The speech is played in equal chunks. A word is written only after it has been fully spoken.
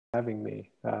having me.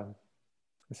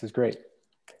 This is great.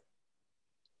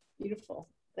 Beautiful.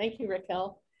 Thank you,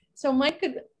 Raquel. So Mike,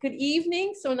 good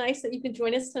evening. So nice that you could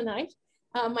join us tonight.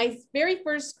 My very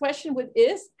first question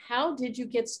is, how did you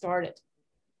get started?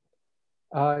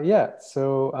 Yeah,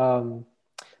 so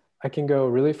I can go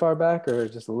really far back or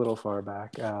just a little far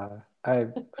back.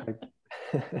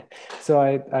 So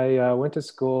I went to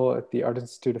school at the Art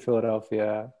Institute of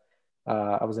Philadelphia.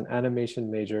 I was an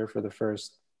animation major for the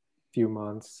first few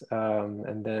months,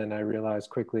 and then I realized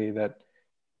quickly that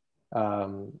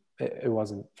it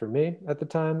wasn't for me at the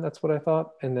time. That's what I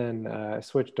thought. And then I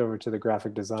switched over to the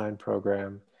graphic design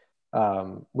program,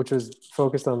 which was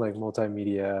focused on like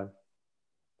multimedia.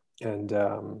 And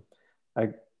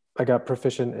I got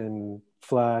proficient in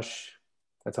Flash.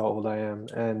 That's how old I am.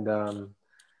 And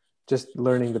just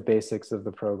learning the basics of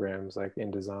the programs like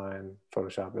InDesign,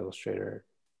 Photoshop, Illustrator,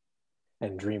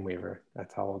 and Dreamweaver.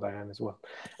 That's how old I am as well.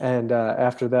 And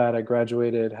after that, I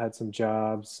graduated, had some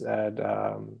jobs at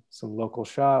some local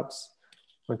shops,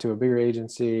 went to a bigger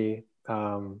agency,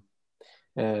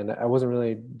 and I wasn't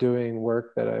really doing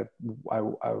work that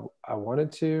I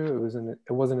wanted to.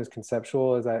 It wasn't as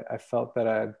conceptual as I felt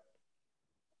that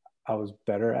I was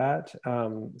better at.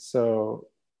 So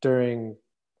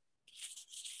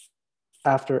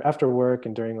after work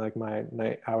and during like my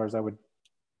night hours, I would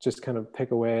just kind of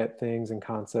pick away at things and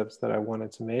concepts that I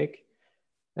wanted to make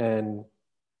and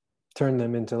turn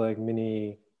them into like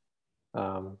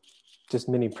just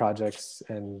mini projects.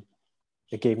 And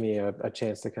it gave me a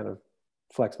chance to kind of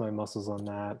flex my muscles on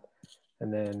that.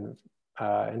 And then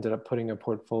ended up putting a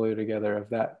portfolio together of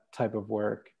that type of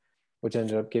work, which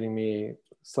ended up getting me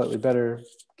slightly better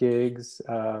gigs.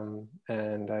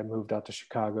 And I moved out to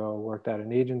Chicago, worked at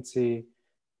an agency.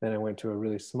 Then I went to a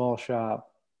really small shop.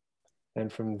 And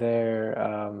from there,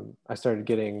 I started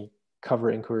getting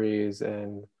cover inquiries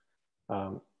and,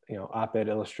 op-ed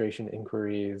illustration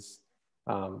inquiries.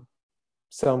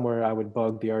 Some where I would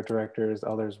bug the art directors,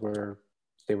 others where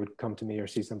they would come to me or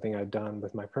see something I'd done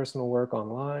with my personal work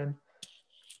online.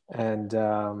 And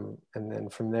then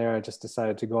from there, I just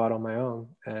decided to go out on my own.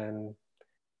 And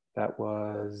that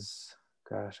was,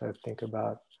 gosh, I think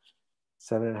about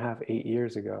 7.5, 8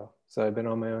 years ago. So I've been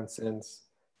on my own since,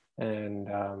 and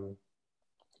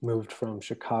moved from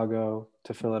Chicago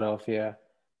to Philadelphia,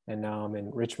 and now I'm in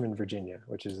Richmond, Virginia,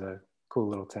 which is a cool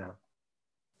little town.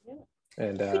 Yeah.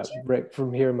 And right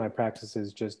from here, my practice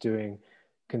is just doing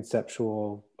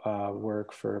conceptual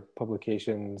work for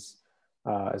publications,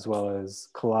 as well as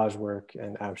collage work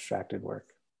and abstracted work.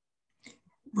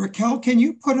 Raquel, can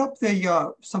you put up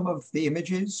the some of the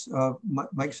images,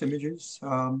 Mike's images?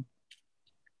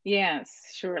 Yes,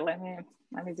 sure. Let me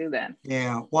do that.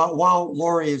 Yeah. While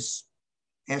Lori is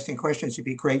asking questions, it'd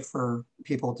be great for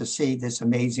people to see this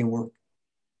amazing work.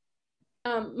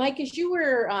 Mike, as you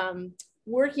were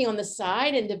working on the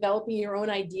side and developing your own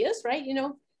ideas, right?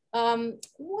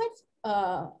 What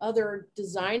other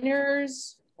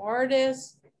designers,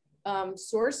 artists,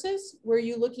 sources were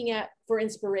you looking at for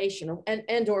inspiration, or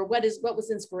what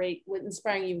was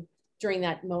inspiring you during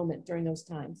that moment, during those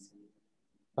times?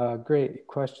 Great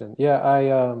question.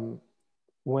 Yeah,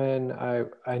 when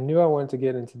I knew I wanted to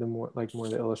get into the more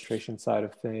the illustration side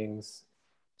of things,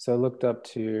 so I looked up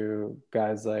to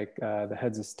guys like the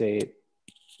Heads of State.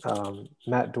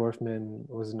 Matt Dorfman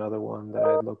was another one that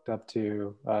I looked up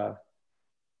to,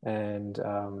 and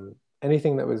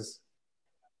anything that was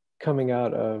coming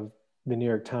out of the New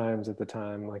York Times at the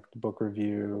time, like the book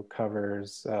review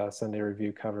covers, Sunday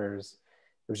review covers.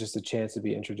 It was just a chance to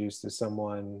be introduced to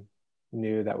someone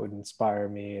new that would inspire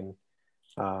me and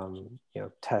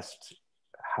test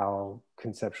how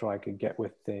conceptual I could get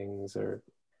with things, or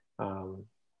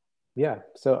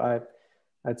so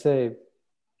I'd say.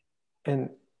 And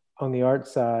on the art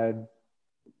side,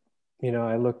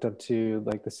 I looked up to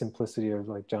like the simplicity of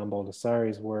like John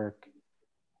Baldessari's work,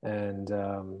 and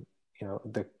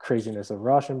the craziness of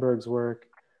Rauschenberg's work.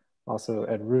 Also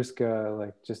Ed Ruska,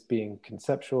 like just being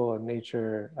conceptual in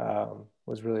nature,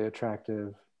 was really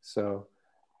attractive. So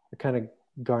it kind of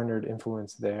garnered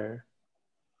influence there.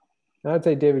 And I'd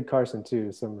say David Carson too,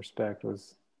 to some respect,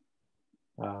 was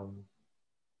I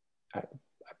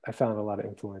found a lot of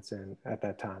influence in at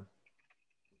that time.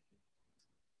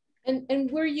 And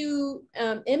were you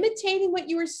imitating what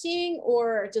you were seeing,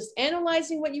 or just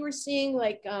analyzing what you were seeing?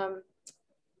 Like,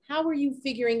 how were you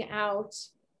figuring out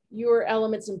your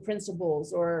elements and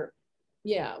principles, or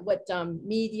what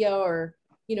media, or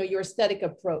your aesthetic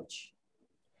approach?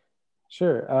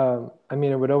 Sure. I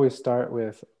mean, it would always start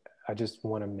with, I just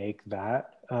want to make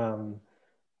that.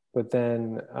 But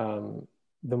then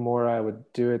the more I would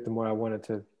do it, the more I wanted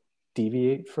to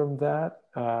deviate from that.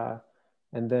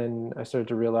 And then I started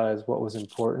to realize what was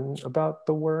important about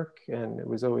the work. And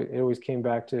it always came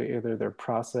back to either their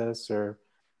process or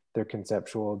their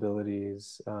conceptual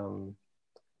abilities.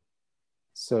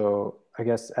 So I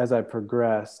guess as I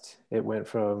progressed, it went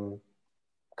from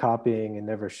copying and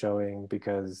never showing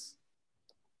because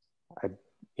I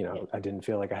didn't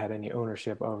feel like I had any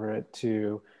ownership over it,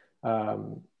 to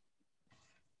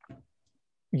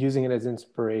using it as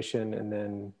inspiration and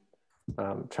then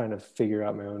trying to figure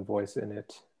out my own voice in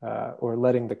it, or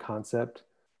letting the concept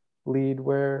lead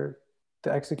where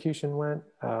the execution went.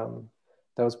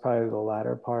 That was probably the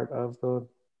latter part of the,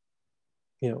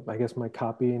 I guess my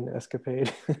copying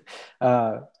escapade.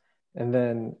 And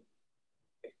then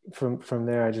from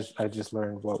there, I just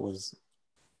learned what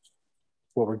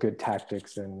were good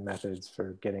tactics and methods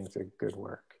for getting to good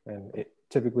work. And it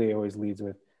typically always leads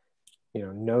with,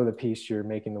 know the piece you're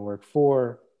making the work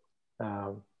for,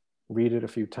 read it a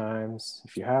few times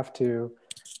if you have to,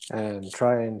 and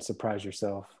try and surprise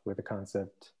yourself with a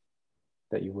concept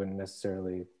that you wouldn't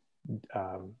necessarily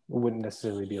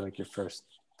be like your first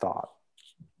thought.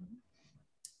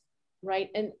 Right.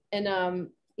 And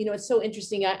it's so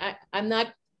interesting. I'm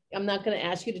not going to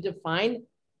ask you to define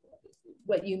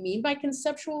what you mean by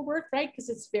conceptual work, right? Because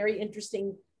it's a very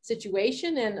interesting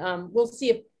situation, and we'll see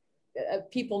if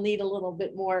people need a little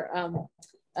bit more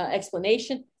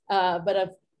explanation. But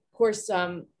of course,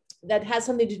 that has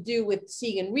something to do with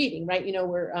seeing and reading, right?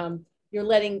 Where you're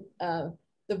letting the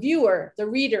viewer, the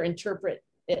reader, interpret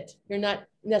it. You're not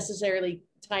necessarily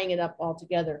tying it up all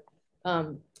together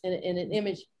in an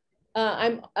image.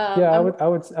 I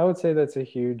would say that's a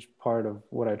huge part of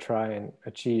what I try and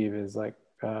achieve, is like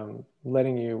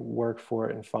letting you work for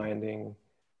it and finding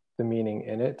the meaning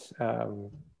in it,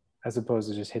 as opposed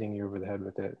to just hitting you over the head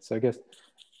with it. So I guess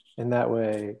in that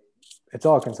way, it's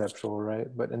all conceptual, right?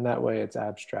 But in that way, it's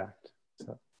abstract.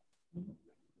 So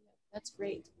that's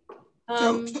great.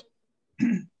 So,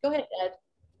 go ahead, Ed.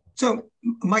 So,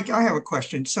 Mike, I have a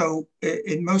question. So,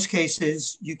 in most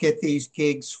cases, you get these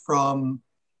gigs from,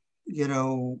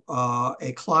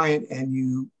 a client, and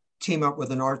you team up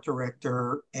with an art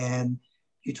director, and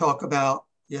you talk about,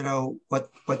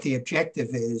 what the objective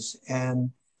is.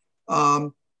 And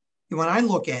when I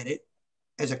look at it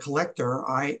as a collector,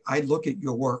 I look at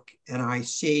your work and I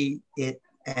see it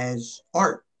as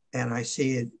art, and I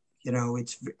see it,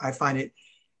 I find it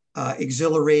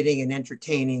exhilarating and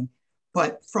entertaining.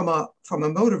 But from a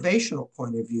motivational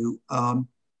point of view,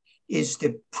 is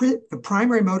the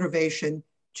primary motivation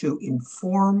to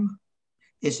inform?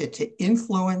 Is it to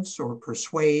influence or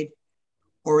persuade,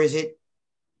 or is it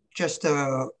just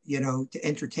to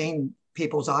entertain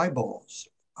people's eyeballs?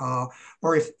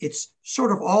 Or if it's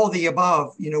sort of all of the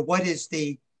above, what's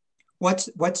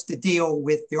the deal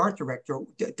with the art director?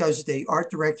 Does the art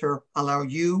director allow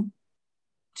you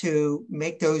to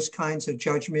make those kinds of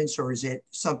judgments, or is it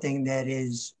something that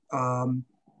is a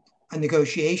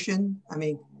negotiation? I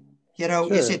mean,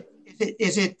 Sure.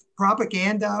 Is it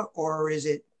propaganda, or is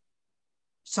it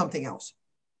something else?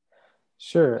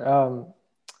 Sure.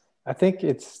 I think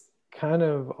it's kind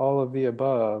of all of the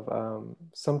above.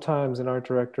 Sometimes an art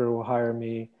director will hire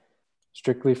me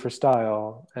strictly for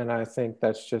style, and I think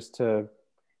that's just to,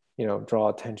 draw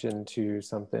attention to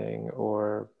something,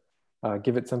 or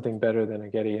give it something better than a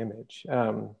Getty image.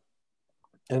 And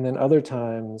then other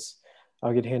times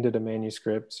I'll get handed a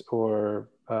manuscript or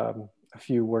a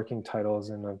few working titles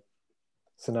and a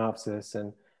synopsis,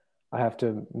 and I have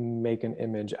to make an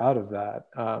image out of that.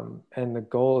 And the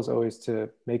goal is always to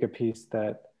make a piece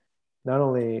that not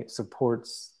only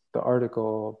supports the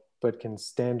article, but can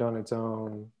stand on its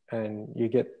own, and you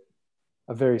get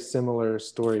a very similar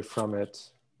story from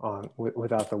it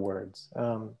without the words.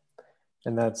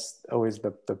 And that's always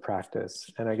the practice.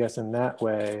 And I guess in that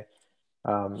way,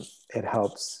 it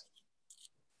helps,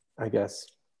 I guess,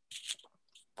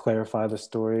 clarify the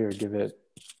story, or give it,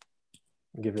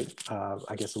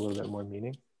 I guess, a little bit more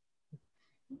meaning.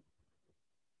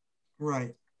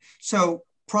 Right. So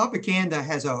propaganda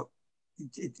has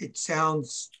it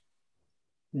sounds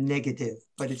negative,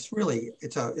 but it's really,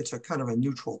 it's a kind of a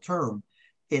neutral term.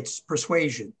 It's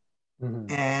persuasion.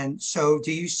 Mm-hmm. And so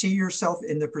do you see yourself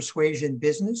in the persuasion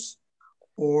business,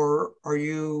 or are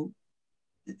you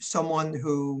someone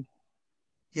who,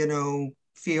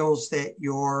 feels that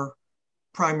you're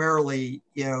primarily,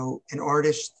 an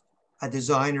artist, a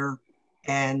designer,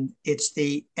 and it's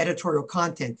the editorial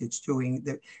content that's doing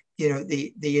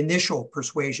the initial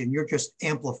persuasion? You're just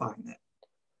amplifying that.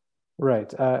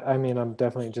 Right. I mean, I'm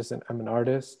definitely I'm an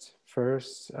artist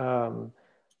first.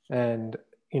 And,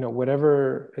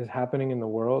 whatever is happening in the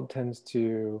world tends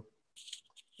to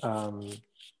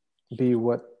be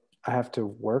what I have to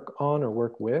work on or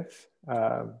work with.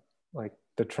 Like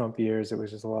the Trump years, it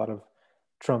was just a lot of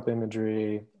Trump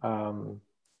imagery.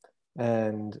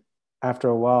 And after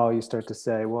a while, you start to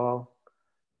say, well,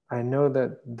 I know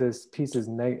that this piece is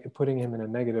putting him in a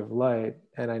negative light,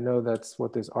 and I know that's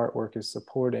what this artwork is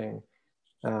supporting.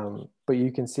 But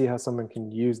you can see how someone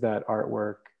can use that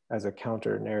artwork as a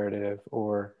counter narrative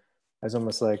or as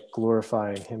almost like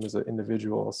glorifying him as an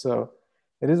individual. So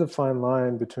it is a fine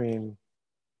line between,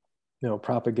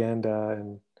 propaganda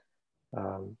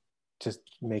and just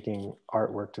making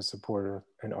artwork to support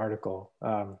an article.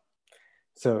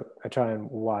 So I try and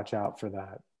watch out for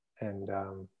that. And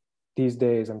these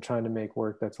days I'm trying to make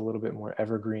work that's a little bit more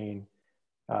evergreen.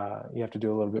 You have to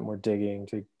do a little bit more digging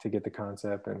to get the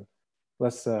concept, and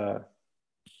less,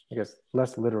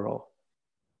 less literal.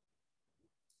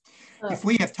 If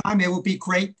we have time, it would be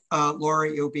great,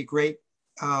 Laurie, it would be great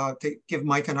to give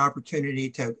Mike an opportunity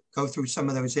to go through some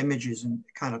of those images and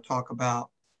kind of talk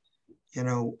about,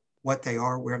 what they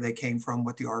are, where they came from,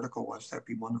 what the article was. That'd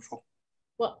be wonderful.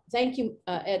 Well, thank you,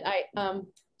 Ed.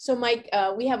 So Mike,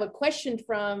 we have a question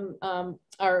from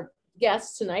our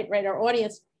guests tonight, right, our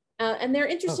audience, and they're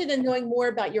interested in knowing more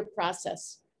about your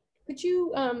process. Could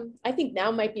you, I think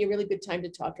now might be a really good time to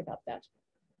talk about that.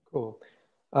 Cool.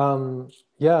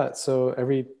 Yeah, so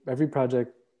every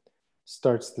project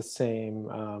starts the same.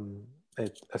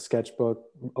 A sketchbook,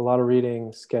 a lot of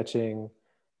reading, sketching,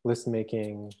 list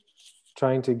making,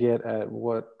 trying to get at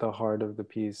what the heart of the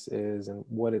piece is and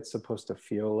what it's supposed to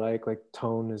feel like. Like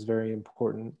tone is very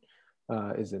important.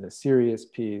 Is it a serious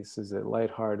piece? Is it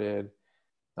lighthearted?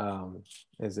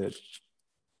 Is it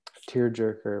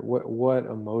tearjerker? What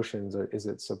emotions is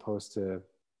it supposed to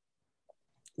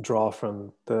draw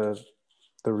from the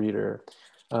reader?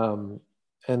 And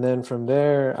then from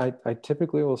there, I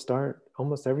typically will start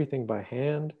almost everything by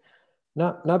hand.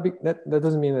 That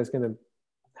doesn't mean that it's going to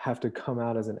have to come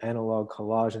out as an analog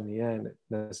collage in the end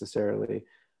necessarily.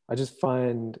 I just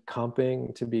find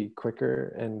comping to be quicker,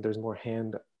 and there's more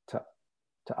hand to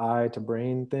eye to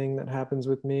brain thing that happens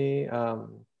with me,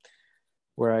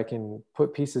 where I can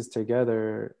put pieces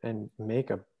together and make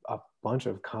a bunch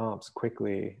of comps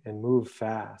quickly and move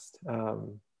fast.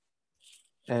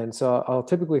 And so I'll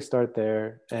typically start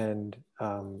there, and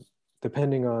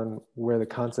depending on where the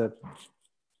concept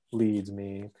leads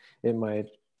me, it might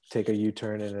take a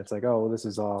U-turn and it's like, oh, well,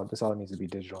 this all needs to be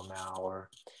digital now, or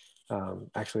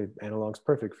actually analog's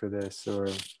perfect for this, or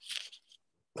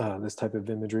this type of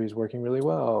imagery is working really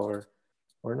well,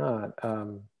 or not.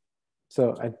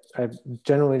 So I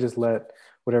generally just let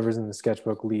whatever's in the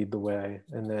sketchbook lead the way,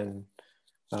 and then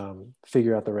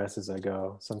figure out the rest as I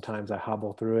go. Sometimes I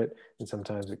hobble through it, and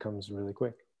sometimes it comes really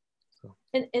quick. So.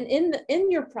 And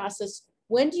in your process,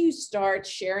 when do you start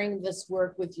sharing this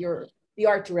work with the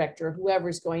art director,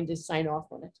 whoever's going to sign off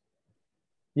on it?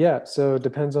 Yeah, so it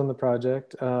depends on the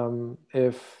project.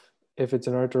 If it's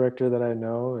an art director that I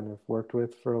know and have worked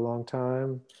with for a long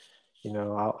time,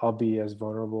 I'll be as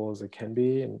vulnerable as it can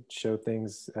be and show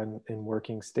things in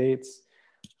working states.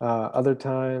 Other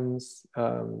times,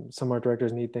 some art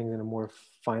directors need things in a more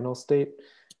final state.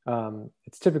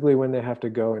 It's typically when they have to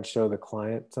go and show the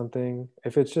client something.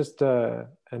 If it's just an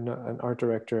art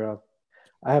director,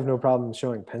 I have no problem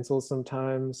showing pencils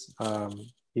sometimes,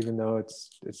 even though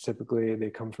it's typically they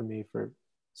come from me for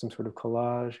some sort of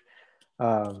collage,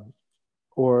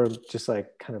 or just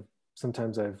like kind of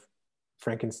sometimes I've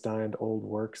Frankensteined old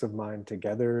works of mine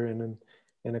together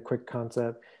in a quick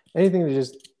concept. Anything to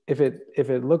just if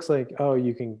it looks like, oh,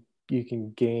 you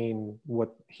can gain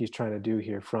what he's trying to do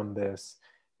here from this.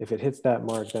 If it hits that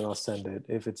mark, then I'll send it.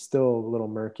 If it's still a little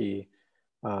murky,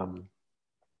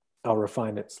 I'll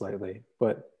refine it slightly,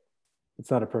 but it's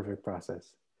not a perfect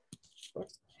process.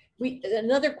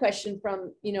 Another question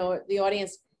from the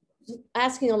audience,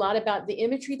 asking a lot about the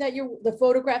imagery that the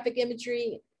photographic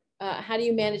imagery. How do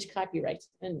you manage copyright?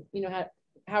 And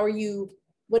how are you?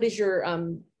 What is your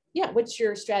what's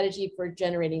your strategy for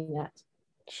generating that?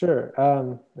 Sure,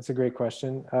 that's a great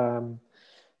question.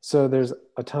 So there's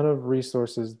a ton of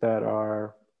resources that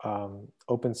are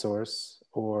open source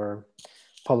or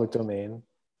public domain,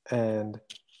 and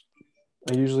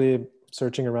I usually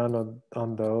searching around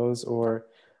on those, or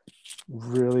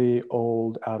really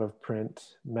old out of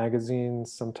print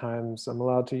magazines. Sometimes I'm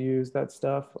allowed to use that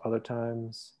stuff. Other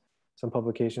times some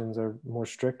publications are more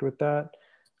strict with that.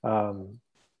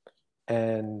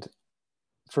 And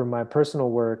for my personal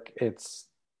work, it's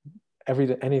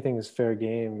anything is fair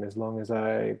game as long as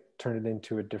I turn it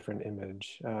into a different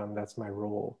image. That's my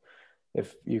role.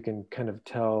 If you can kind of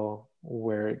tell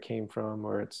where it came from,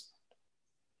 or it's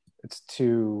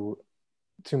too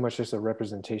too much just a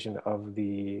representation of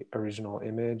the original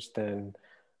image, then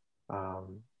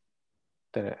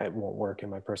it won't work in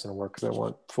my personal work, because I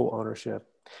want full ownership.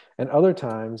 And other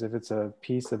times, if it's a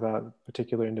piece about a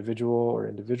particular individual or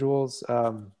individuals,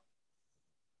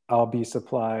 I'll be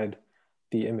supplied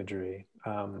the imagery.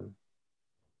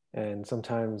 And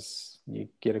sometimes you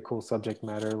get a cool subject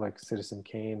matter like Citizen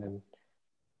Kane, and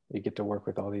you get to work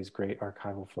with all these great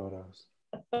archival photos.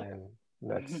 And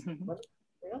that's,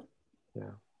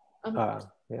 yeah.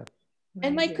 Yeah.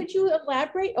 And Mike, could you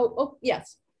elaborate? Oh,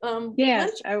 yes.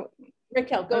 Yes.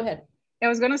 Raquel, go ahead. I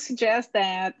was going to suggest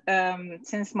that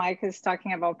since Mike is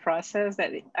talking about process,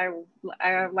 that I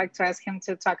would like to ask him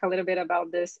to talk a little bit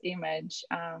about this image.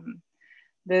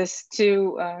 These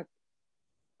two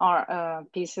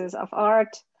pieces of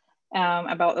art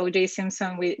about O.J.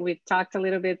 Simpson. We talked a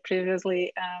little bit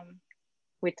previously.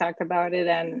 We talked about it,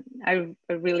 and I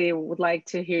really would like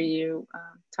to hear you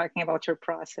talking about your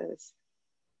process.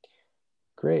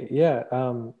 Great, yeah.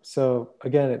 So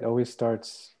again, it always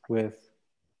starts with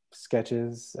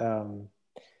sketches.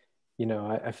 You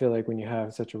know, I feel like when you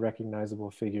have such a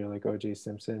recognizable figure like O.J.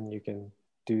 Simpson, you can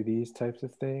do these types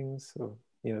of things. So,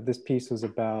 you know, this piece was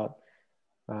about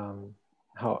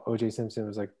how O.J. Simpson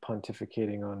was like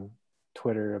pontificating on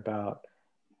Twitter about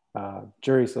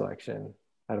jury selection,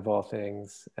 out of all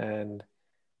things. And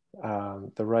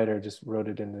the writer just wrote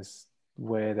it in this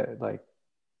way that like,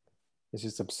 it's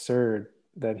just absurd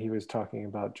that he was talking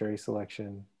about jury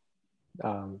selection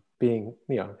being,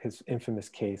 you know, his infamous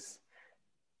case.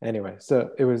 Anyway,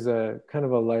 so it was a kind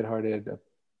of a lighthearted,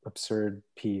 absurd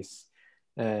piece.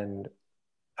 And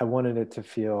I wanted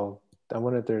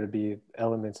there to be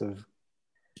elements of,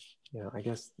 you know, I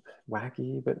guess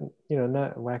wacky, but, you know,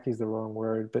 not wacky is the wrong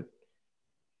word, but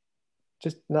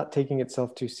just not taking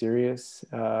itself too serious.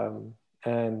 And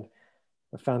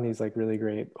I found these like really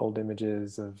great old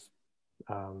images of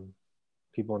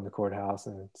people in the courthouse,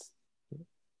 and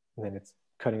then it's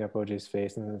cutting up OJ's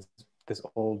face, and then this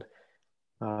old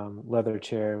leather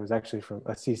chair. It was actually from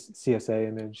a CSA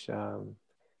image,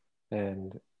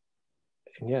 and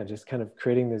yeah, just kind of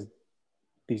creating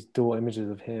these dual images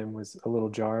of him was a little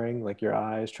jarring, like your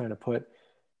eyes trying to put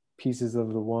pieces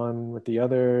of the one with the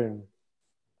other, and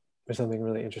there's something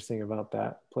really interesting about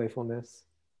that playfulness.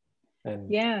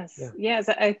 And yes,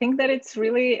 I think that it's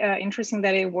really interesting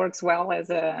that it works well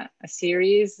as a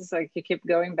series. It's like you keep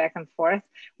going back and forth.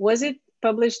 Was it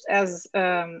published as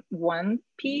one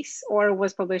piece, or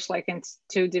was published like in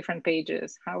 2 different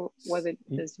pages? How was it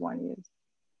this one used?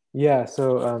 Yeah,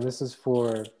 so this is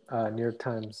for New York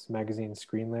Times Magazine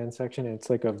Screenland section. And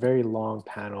it's like a very long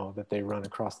panel that they run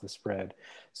across the spread.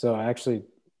 So I actually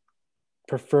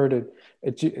prefer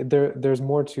there's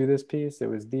more to this piece. It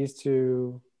was these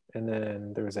two, and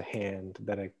then there was a hand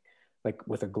that I, like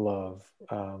with a glove,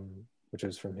 which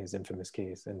was from his infamous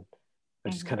case. And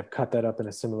I just kind of cut that up in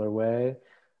a similar way.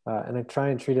 And I try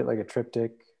and treat it like a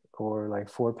triptych or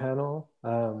like 4-panel.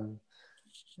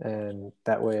 And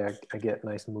that way I get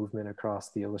nice movement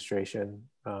across the illustration,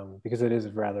 because it is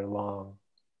rather long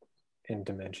in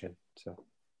dimension. So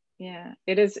yeah,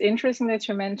 it is interesting that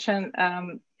you mentioned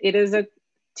it is a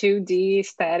 2D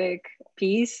static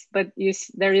piece, but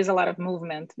there is a lot of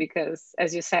movement, because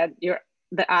as you said,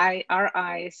 our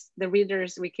eyes, the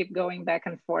readers, we keep going back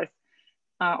and forth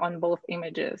on both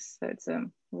images. So it's a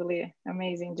really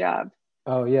amazing job.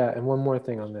 Oh yeah, and one more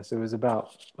thing on this. It was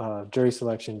about jury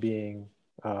selection being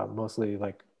mostly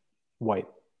like white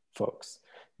folks,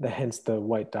 hence the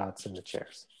white dots in the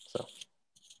chairs. So.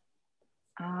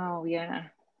 Oh yeah,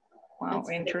 wow, that's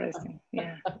interesting.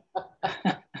 Yeah.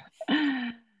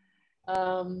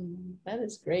 That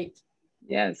is great.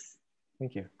 Yes.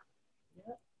 Thank you.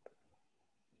 Yeah.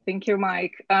 Thank you,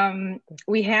 Mike.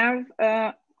 We have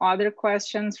other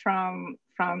questions from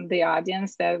the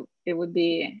audience that it would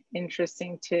be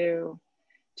interesting to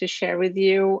share with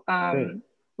you.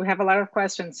 We have a lot of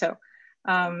questions. So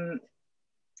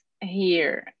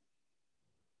here,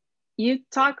 you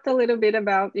talked a little bit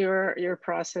about your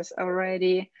process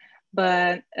already,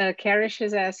 but Karish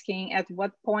is asking, at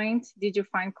what point did you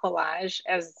find collage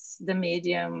as the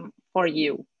medium for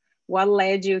you? What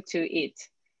led you to it?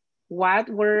 What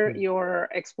were your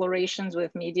explorations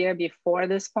with media before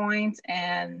this point?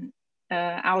 And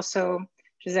also,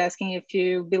 she's asking if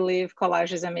you believe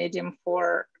collage is a medium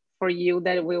for you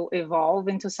that will evolve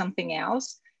into something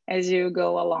else as you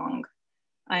go along.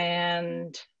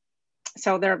 And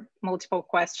so there are multiple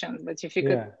questions, but if you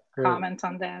could comment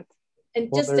on that. And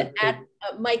just to add,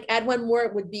 Mike, add one more,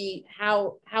 it would be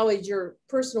how is your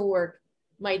personal work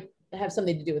might have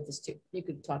something to do with this too. You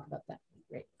could talk about that.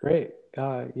 Great. Great.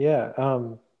 Yeah.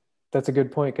 that's a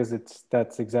good point, because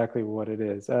that's exactly what it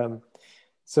is.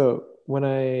 So when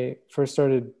I first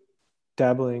started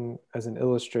dabbling as an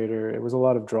illustrator, it was a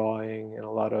lot of drawing and a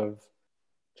lot of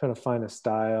trying to find a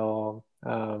style,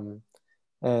 and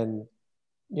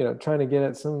trying to get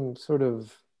at some sort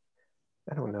of,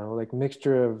 I don't know, like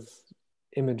mixture of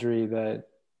imagery that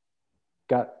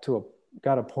got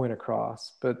a point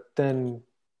across. But then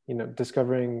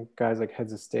discovering guys like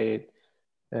Heads of State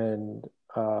and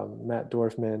Matt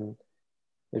Dorfman,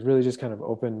 it really just kind of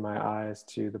opened my eyes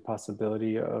to the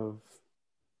possibility of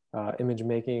image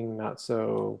making, not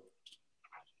so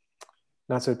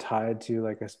tied to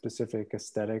like a specific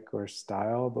aesthetic or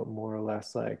style, but more or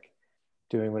less like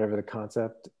doing whatever's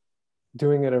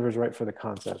right for the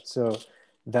concept. So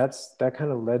that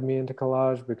kind of led me into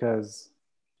collage, because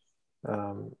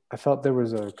I felt there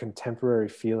was a contemporary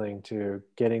feeling to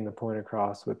getting the point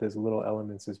across with as little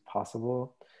elements as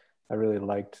possible. I really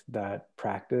liked that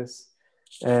practice.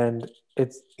 And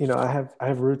it's, I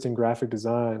have roots in graphic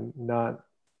design, not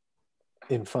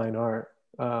in fine art.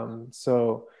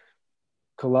 So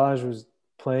collage was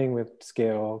playing with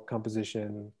scale,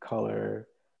 composition, color,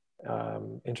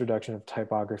 introduction of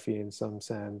typography in some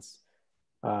sense,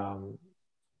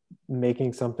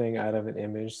 making something out of an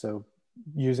image, so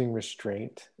using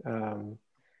restraint.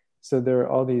 So there are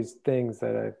all these things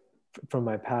that from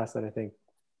my past, that I think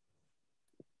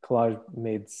collage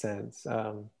made sense.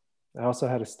 I also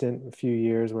had a stint, a few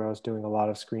years, where I was doing a lot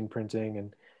of screen printing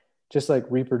and just like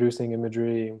reproducing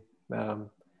imagery,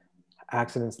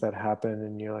 accidents that happen,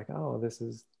 and you're like, oh, this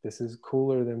is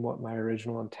cooler than what my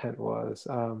original intent was.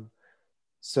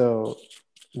 So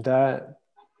that,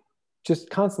 just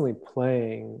constantly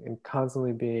playing and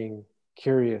constantly being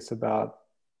curious about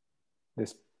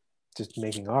this, just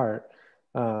making art,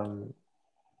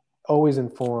 always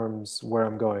informs where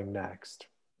I'm going next,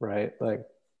 right? Like,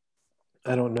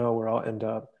 I don't know where I'll end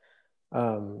up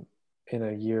in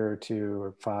a year or 2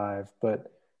 or 5,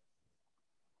 but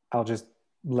I'll just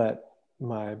let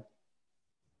my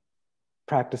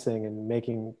practicing and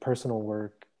making personal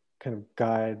work kind of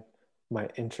guide my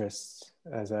interests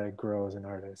as I grow as an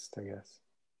artist, I guess.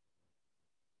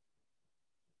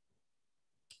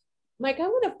 Mike, I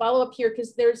want to follow up here,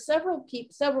 because there's several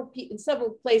in several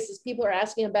places people are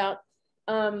asking about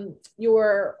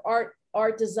your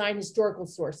art design historical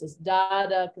sources: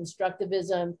 Dada,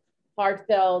 constructivism,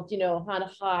 heartfelt,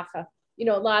 Hanahaha,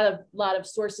 a lot of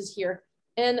sources here.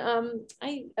 And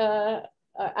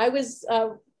I was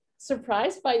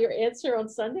surprised by your answer on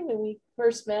Sunday when we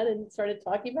first met and started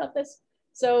talking about this.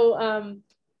 So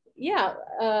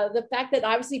the fact that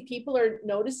obviously people are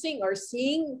noticing or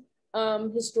seeing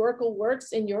historical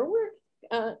works in your work,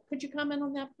 could you comment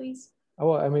on that, please?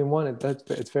 Oh, well, I mean,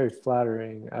 it's very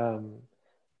flattering,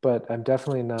 but I'm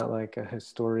definitely not like a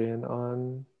historian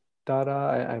on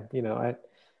Dada.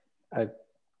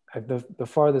 The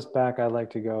farthest back I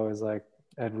like to go is like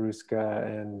Ed Ruska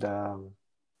and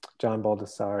John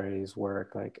Baldessari's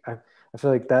work. Like I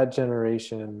feel like that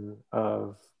generation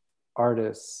of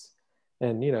artists,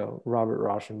 and Robert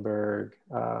Rauschenberg,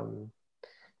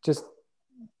 just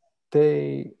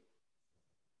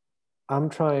I'm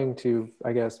trying to,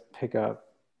 I guess, pick up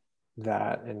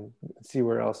that and see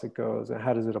where else it goes, and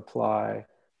how does it apply?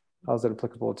 How is it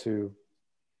applicable to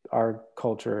our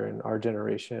culture and our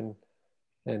generation?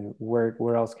 And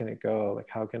where else can it go? Like,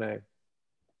 how can I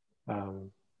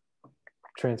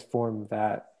transform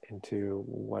that into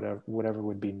whatever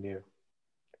would be new?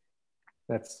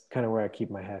 That's kind of where I keep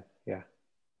my head. Yeah.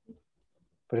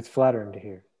 But it's flattering to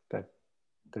hear that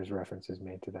there's references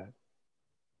made to that.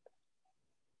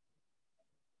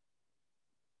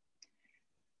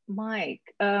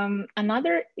 Mike,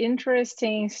 another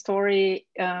interesting story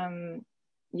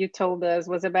you told us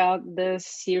was about this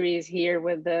series here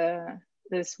with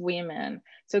this women.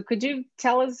 So could you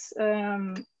tell us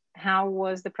how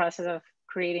was the process of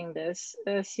creating this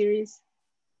series?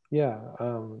 Yeah,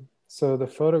 so the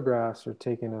photographs are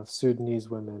taken of Sudanese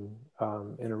women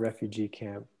in a refugee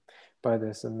camp by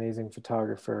this amazing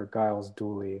photographer, Giles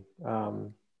Dooley.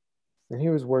 And he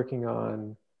was working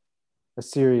on a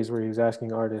series where he was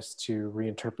asking artists to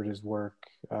reinterpret his work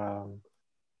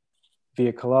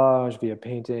via collage, via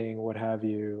painting, what have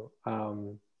you.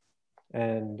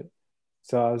 And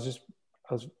so I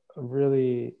was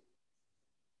really,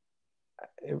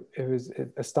 it was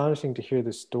astonishing to hear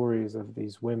the stories of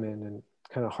these women and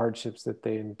kind of hardships that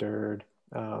they endured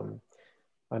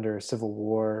under civil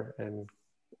war and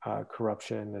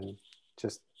corruption and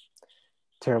just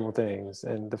terrible things.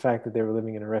 And the fact that they were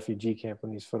living in a refugee camp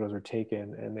when these photos were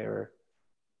taken, and they were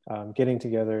getting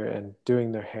together and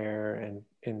doing their hair and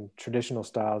in traditional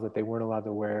styles that they weren't allowed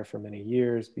to wear for many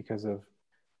years because of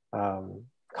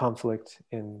conflict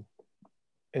in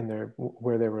their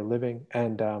where they were living.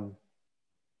 And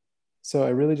so I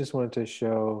really just wanted to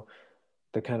show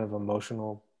the kind of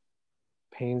emotional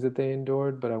pains that they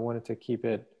endured, but I wanted to keep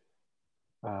it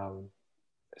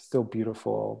still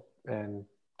beautiful and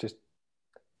just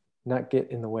not get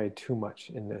in the way too much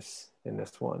in this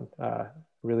one.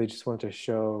 Really just wanted to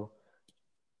show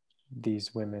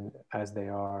these women as they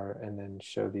are, and then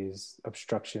show these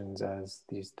obstructions as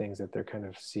these things that they're kind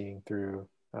of seeing through,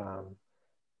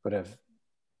 but have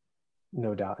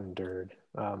no doubt endured.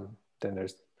 Then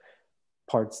there's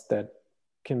parts that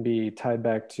can be tied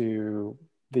back to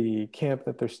the camp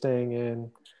that they're staying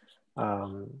in.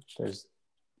 There's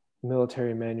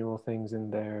military manual things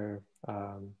in there.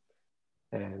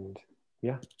 And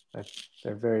yeah,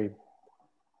 they're very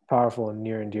powerful and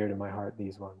near and dear to my heart,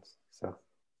 these ones. So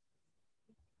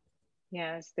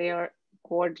yes, they are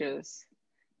gorgeous.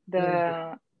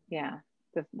 The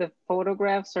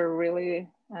photographs are really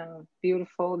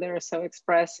beautiful. They're so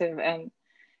expressive, and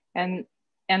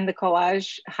the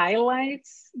collage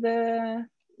highlights them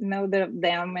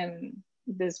and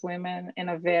these women in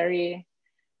a very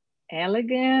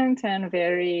elegant and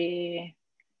very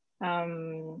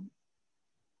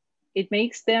it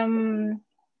makes them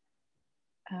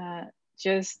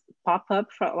just pop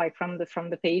up from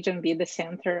the page and be the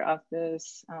center of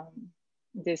this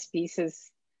these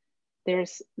pieces.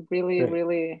 There's really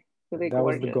really that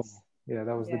gorgeous. Was the goal. Yeah,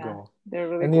 that was the goal. They're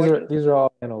really and gorgeous. these are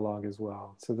all analog as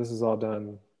well. So this is all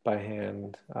done by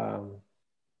hand.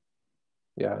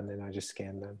 Yeah, and then I just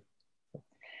scan them.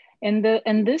 And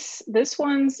this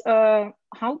ones,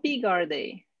 how big are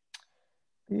they?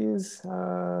 These,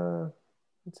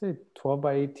 let's say 12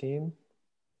 by 18.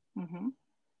 Mm-hmm.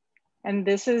 And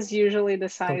this is usually the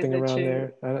size something that around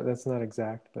there. That's not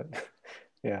exact, but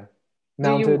yeah,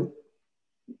 mounted.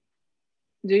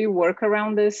 Do you work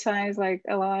around this size like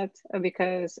a lot?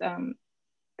 Because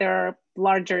there are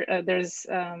larger there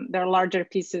are larger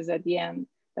pieces at the end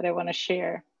that I want to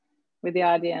share with the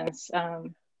audience.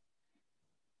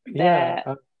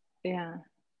 Yeah,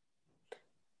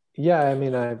 I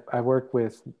mean, I work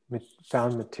with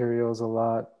found materials a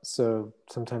lot, so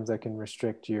sometimes I can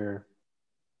restrict the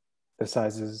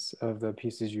sizes of the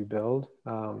pieces you build.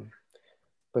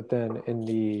 But then in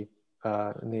the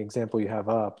example you have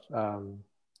up,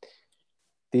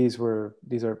 these are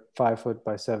 5 foot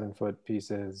by 7 foot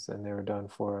pieces, and they were done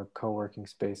for a co-working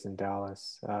space in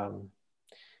Dallas. And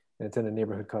it's in a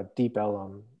neighborhood called Deep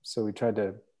Ellum. So we tried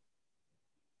to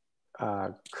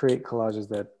create collages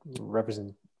that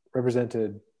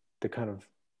represented the kind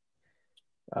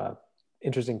of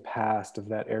interesting past of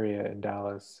that area in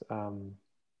Dallas.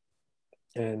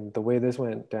 And the way this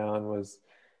went down was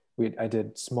I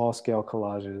did small scale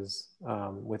collages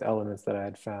with elements that I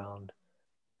had found.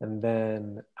 And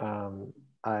then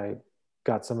I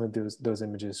got some of those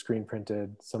images screen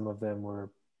printed. Some of them were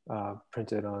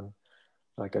printed on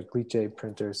like a glitch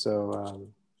printer. So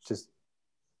just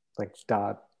like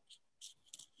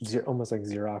almost like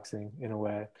Xeroxing in a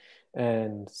way.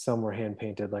 And some were hand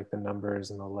painted, like the numbers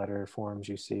and the letter forms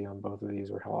you see on both of these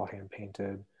were all hand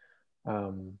painted.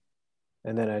 And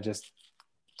then I just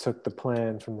took the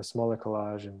plan from the smaller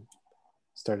collage and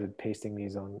started pasting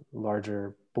these on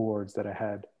larger boards that I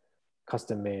had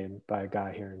custom made by a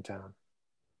guy here in town.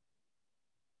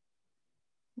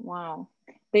 Wow.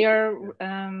 They are,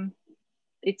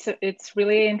 it's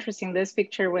really interesting, this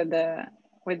picture with the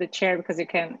chair, because you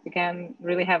can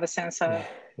really have a sense of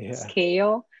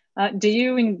scale. Do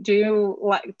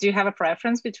you have a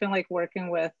preference between like working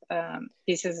with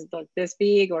pieces like this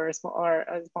big or a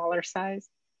smaller size?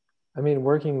 I mean,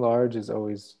 working large is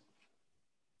always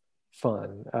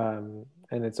fun,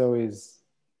 and it's always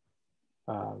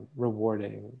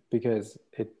rewarding because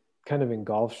it kind of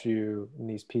engulfs you, and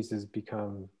these pieces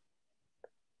become,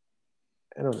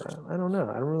 I don't know.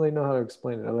 I don't really know how to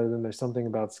explain it other than there's something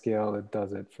about scale that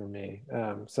does it for me.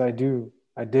 So I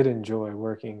did enjoy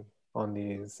working on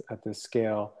these at this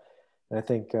scale. And I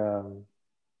think, the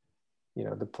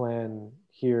plan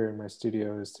here in my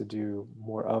studio is to do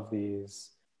more of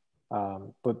these,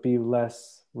 but be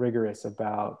less rigorous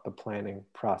about the planning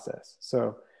process.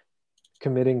 So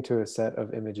committing to a set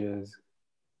of images,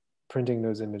 printing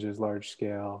those images large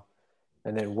scale,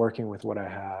 and then working with what I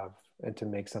have and to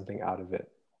make something out of it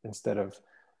instead of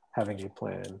having a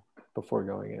plan before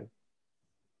going in.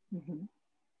 Mm-hmm.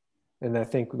 And I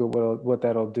think what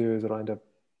that'll do is it'll end up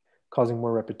causing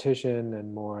more repetition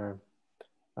and more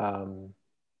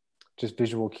just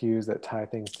visual cues that tie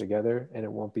things together, and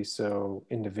it won't be so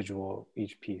individual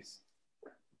each piece.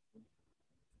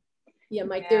 Yeah,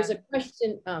 Mike, there's a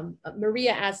question.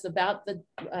 Maria asked about the,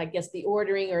 I guess, the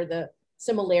ordering or the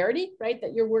similarity, right,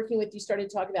 that you're working with. You started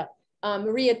to talk about.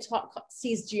 Maria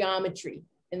sees geometry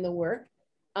in the work,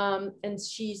 and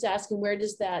she's asking, where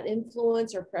does that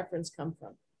influence or preference come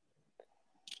from?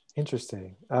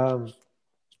 Interesting.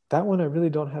 That one I really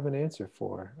don't have an answer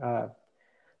for.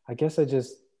 I guess it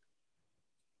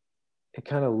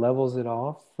kind of levels it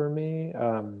off for me.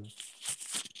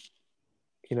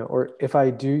 You know, or if I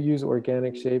do use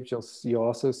organic shapes, you'll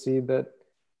also see that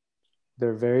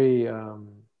they're very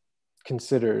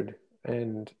considered,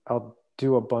 and I'll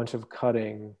do a bunch of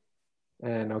cutting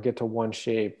and I'll get to one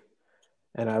shape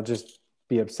and I'll just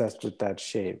be obsessed with that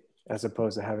shape as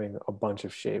opposed to having a bunch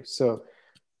of shapes. So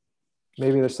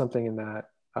maybe there's something in that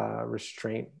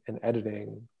restraint and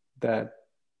editing that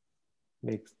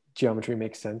makes geometry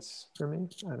make sense for me.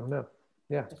 I don't know.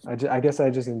 Yeah, I guess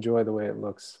I just enjoy the way it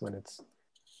looks when it's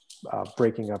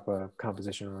breaking up a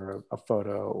composition or a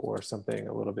photo or something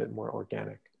a little bit more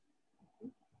organic.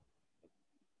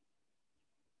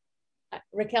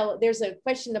 Raquel, there's a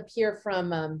question up here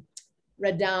from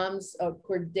Radams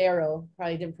Cordero,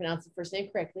 probably didn't pronounce the first name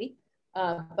correctly,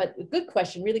 but a good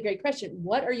question, really great question.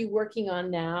 What are you working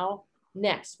on now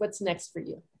next? What's next for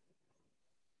you?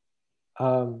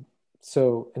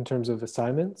 So in terms of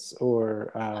assignments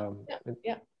or?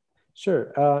 Yeah.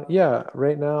 Sure, yeah,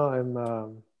 right now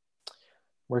I'm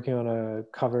working on a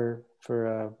cover for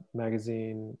a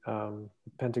magazine,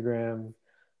 Pentagram.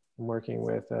 I'm working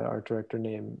with an art director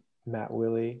named Matt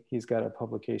Willey. He's got a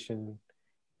publication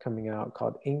coming out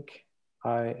called Ink,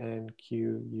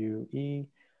 INQUE.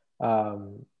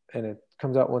 And it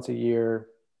comes out once a year,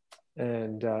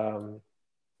 and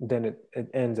then it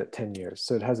ends at 10 years.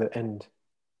 So it has a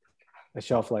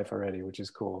shelf life already, which is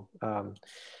cool. And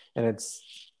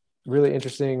it's really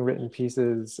interesting written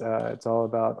pieces. It's all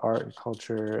about art and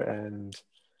culture, and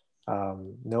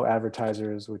no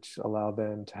advertisers, which allow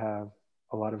them to have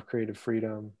a lot of creative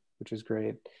freedom, which is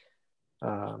great.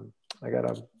 I got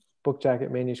a book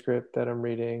jacket manuscript that I'm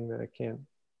reading that I can't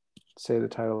say the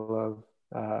title of.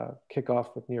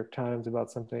 Kickoff with New York Times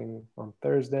about something on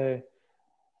Thursday.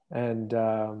 And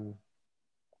I'm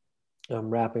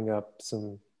wrapping up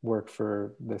some work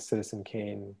for the Citizen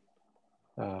Kane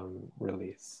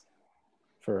release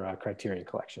for Criterion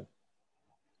Collection.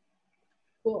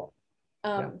 Cool.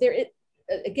 Yeah.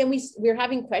 Again, we're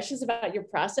having questions about your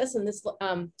process, and this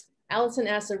Allison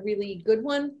asked a really good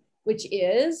one, which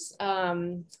is,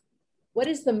 what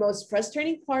is the most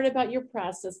frustrating part about your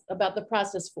process, about the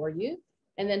process for you?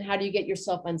 And then how do you get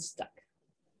yourself unstuck?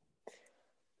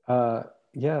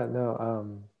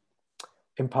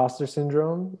 Imposter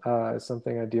syndrome is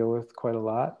something I deal with quite a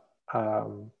lot.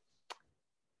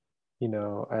 You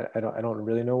know, I don't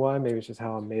really know why. Maybe it's just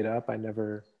how I'm made up. I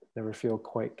never feel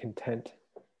quite content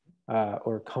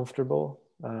or comfortable.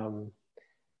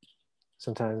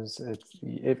 Sometimes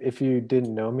if you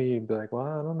didn't know me, you'd be like, well,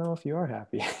 I don't know if you are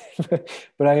happy,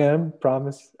 but I am,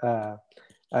 promise.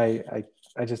 I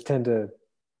just tend to,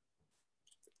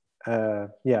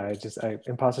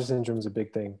 imposter syndrome is a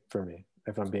big thing for me,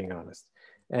 if I'm being honest.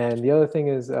 And the other thing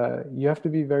is you have to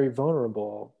be very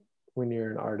vulnerable when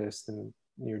you're an artist and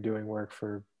you're doing work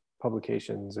for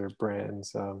publications or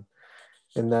brands,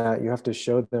 in that you have to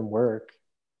show them work,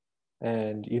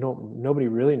 and nobody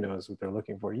really knows what they're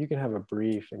looking for. You can have a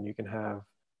brief and you can have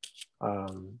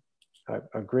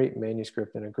a great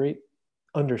manuscript and a great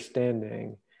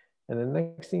understanding, and then the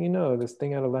next thing you know, this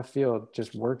thing out of left field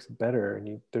just works better,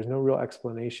 and there's no real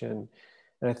explanation.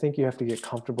 And I think you have to get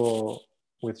comfortable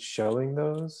with showing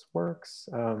those works.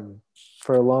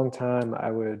 For a long time,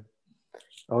 I would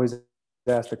always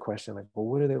ask the question, like, well,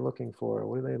 what are they looking for?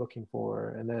 What are they looking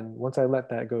for? And then once I let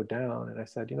that go down and I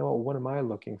said, you know what am I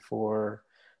looking for?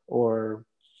 Or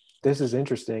this is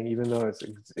interesting, even though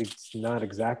it's not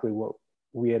exactly what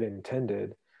we had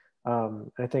intended.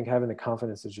 I think having the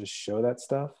confidence to just show that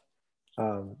stuff,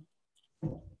 9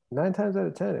 times out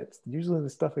of 10, it's usually the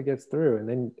stuff that gets through, and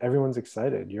then everyone's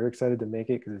excited. You're excited to make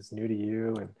it because it's new to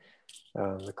you, and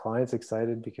the client's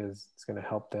excited because it's going to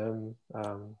help them,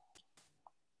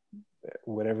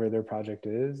 whatever their project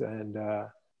is, and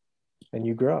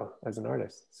you grow as an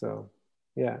artist. So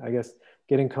yeah, I guess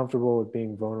getting comfortable with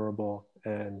being vulnerable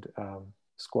and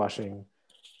squashing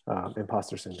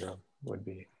imposter syndrome would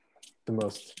be the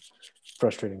most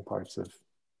frustrating parts of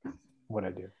what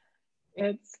I do.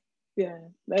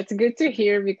 That's good to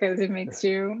hear, because it makes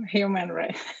you human,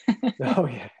 right? Oh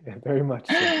yeah, very much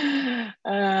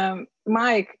so.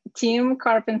 Mike, Tim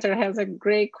Carpenter has a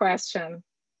great question.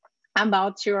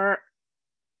 about your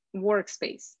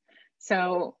workspace.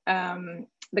 So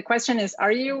the question is,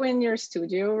 are you in your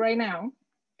studio right now?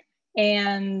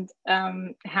 And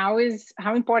how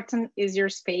important is your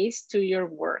space to your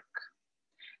work?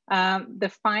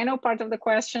 The final part of the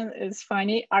question is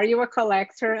funny. Are you a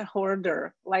collector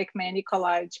hoarder like many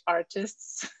collage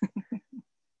artists?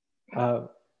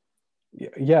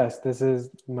 Yes, this is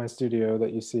my studio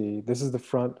that you see. This is the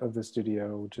front of the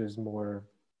studio, which is more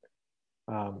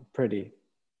pretty,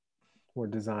 more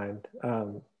designed.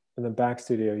 In the back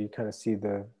studio, you kind of see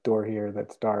the door here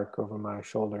that's dark over my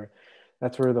shoulder.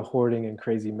 That's where the hoarding and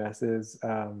crazy mess is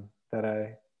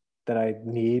that I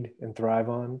need and thrive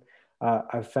on.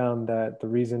 I've found that the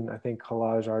reason I think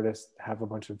collage artists have a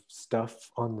bunch of stuff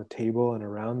on the table and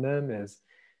around them is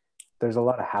there's a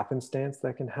lot of happenstance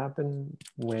that can happen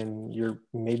when you're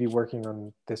maybe working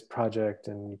on this project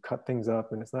and you cut things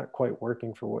up and it's not quite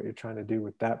working for what you're trying to do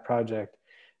with that project.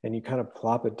 And you kind of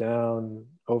plop it down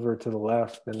over to the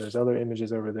left, and there's other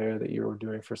images over there that you were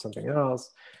doing for something else.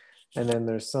 And then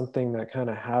there's something that kind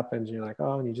of happens and you're like,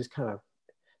 oh, and you just kind of,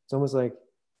 it's almost like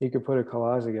you could put a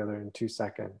collage together in 2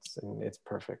 seconds and it's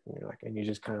perfect. And you're like, and you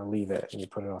just kind of leave it and you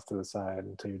put it off to the side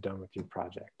until you're done with your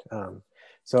project.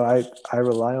 So I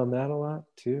rely on that a lot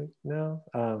too now.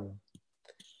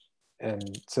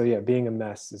 And so, yeah, being a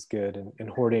mess is good. And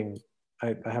hoarding,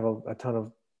 I have a ton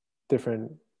of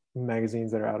different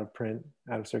magazines that are out of print,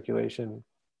 out of circulation.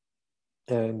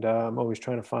 And I'm always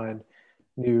trying to find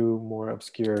new, more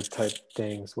obscure type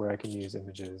things where I can use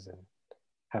images and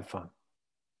have fun.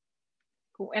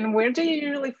 Cool. And where do you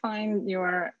usually find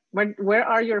your, where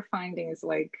are your findings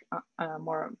like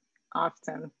more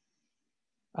often?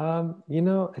 You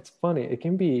know, it's funny. It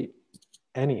can be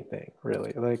anything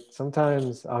really. Like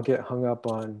sometimes I'll get hung up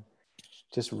on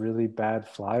just really bad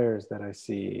flyers that I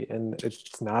see and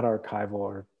it's not archival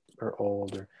or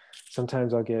old, or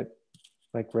sometimes I'll get,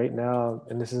 like right now,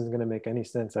 and this isn't going to make any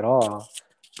sense at all,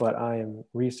 but I am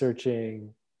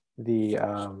researching the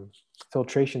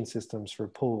filtration systems for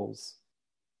pools.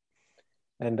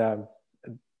 And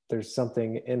there's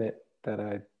something in it that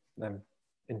I'm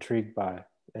intrigued by.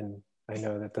 And I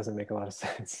know that doesn't make a lot of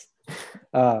sense.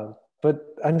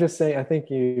 But I'm just saying, I think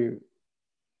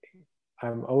I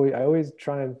always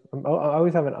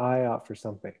have an eye out for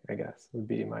something, I guess, would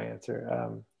be my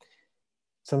answer.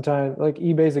 Sometimes like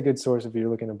eBay is a good source if you're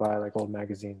looking to buy like old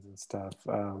magazines and stuff,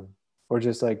 or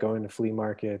just like going to flea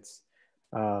markets,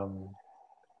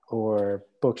 or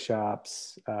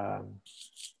bookshops,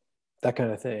 that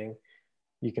kind of thing.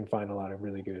 You can find a lot of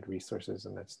really good resources,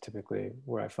 and that's typically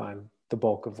where I find the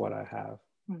bulk of what I have.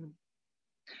 Mm-hmm.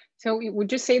 So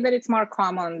would you say that it's more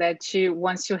common that you,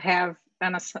 once you have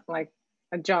like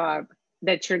a job,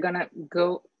 that you're gonna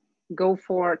go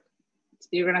for,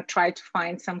 you're gonna try to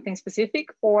find something specific,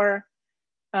 or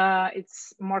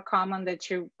it's more common that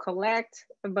you collect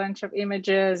a bunch of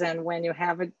images and when you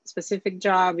have a specific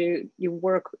job, you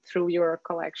work through your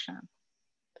collection?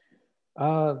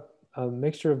 A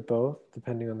mixture of both,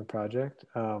 depending on the project.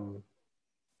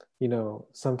 You know,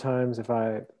 sometimes if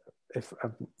I'm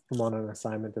on an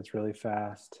assignment that's really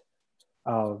fast,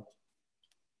 I'll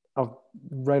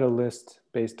write a list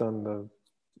based on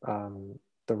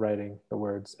the writing, the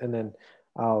words, and then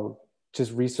I'll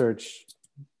just research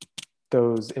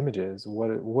those images. What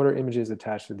are images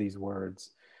attached to these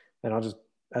words? And I'll just,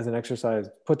 as an exercise,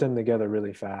 put them together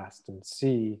really fast and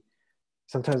see.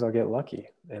 Sometimes I'll get lucky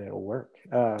and it'll work.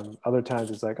 Other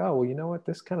times it's like, oh, well, you know what?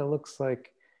 This kind of looks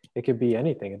like it could be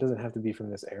anything. It doesn't have to be from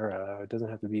this era. It doesn't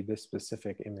have to be this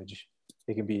specific image.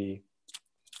 It can be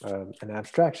an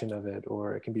abstraction of it,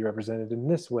 or it can be represented in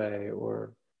this way,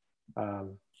 or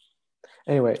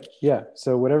anyway, yeah.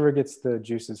 So whatever gets the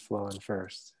juices flowing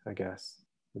first, I guess,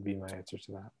 would be my answer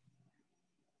to that.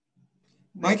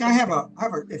 Mike, I have a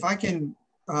if I can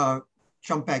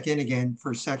jump back in again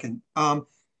for a second.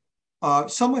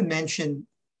 Someone mentioned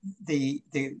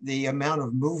the amount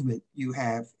of movement you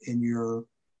have in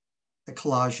the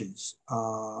collages.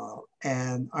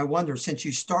 And I wonder, since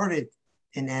you started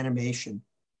in animation,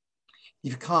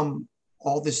 you've come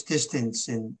all this distance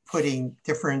in putting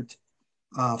different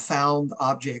found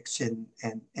objects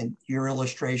and your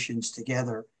illustrations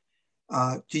together.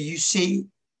 Do you see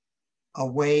a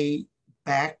way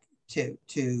back to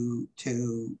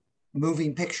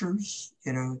moving pictures,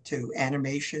 you know, to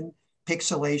animation,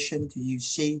 pixelation? Do you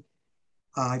see,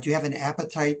 do you have an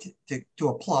appetite to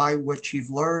apply what you've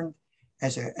learned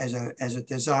as a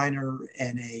designer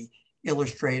and a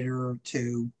illustrator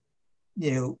to,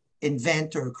 you know,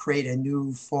 invent or create a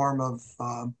new form of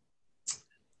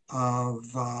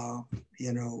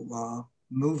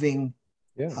moving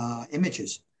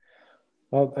images?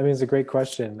 Well, I mean, it's a great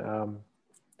question.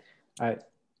 I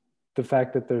the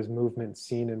fact that there's movement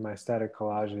seen in my static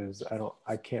collages,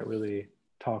 I can't really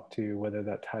talk to whether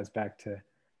that ties back to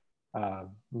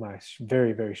my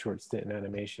very, very short stint in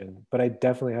animation, but I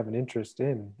definitely have an interest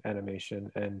in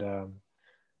animation. And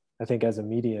I think as a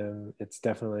medium, it's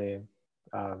definitely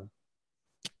um,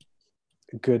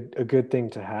 a good thing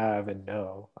to have and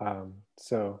know.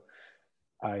 So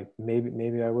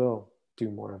maybe I will do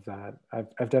more of that.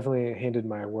 I've definitely handed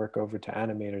my work over to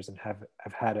animators and have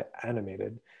had it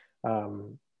animated.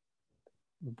 Um,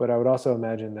 but I would also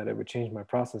imagine that it would change my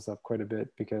process up quite a bit,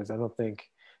 because I don't think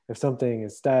if something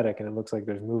is static and it looks like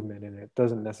there's movement in it, it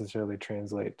doesn't necessarily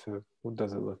translate to, well,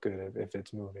 does it look good if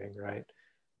it's moving, right?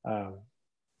 Um,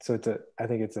 so I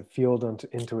think it's a field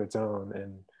into its own,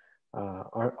 and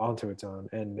onto its own,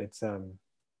 and it's a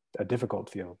difficult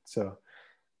field. So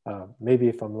maybe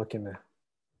if I'm looking to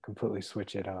completely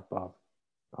switch it up,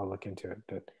 I'll look into it.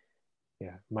 But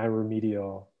yeah, my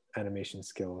remedial animation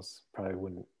skills probably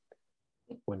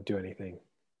wouldn't do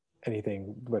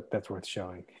anything but that's worth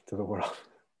showing to the world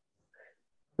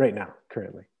right now,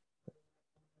 currently.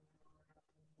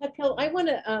 Raquel, I want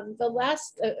to, the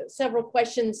last several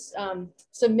questions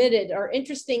submitted are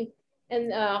interesting,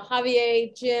 and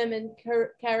Javier, Jim, and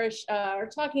Karish are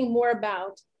talking more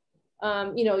about,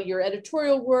 your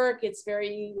editorial work. It's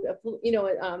very,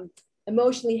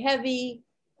 emotionally heavy.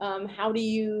 How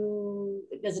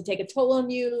does it take a toll on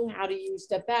you? How do you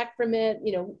step back from it,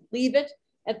 leave it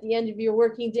at the end of your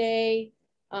working day?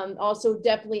 Also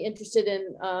definitely interested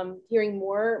in hearing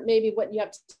more, maybe what you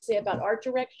have to say about art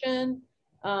direction.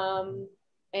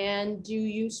 And do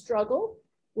you struggle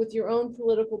with your own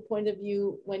political point of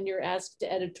view when you're asked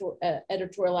to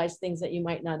editorialize things that you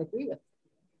might not agree with?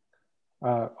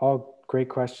 All great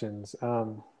questions.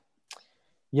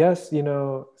 Yes,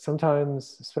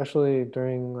 sometimes, especially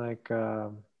during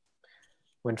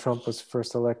when Trump was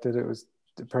first elected, it was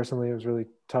really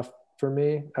tough for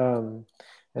me.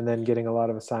 And then getting a lot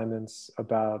of assignments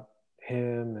about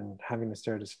him and having to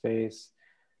stare at his face.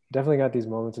 Definitely got these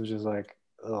moments of just like,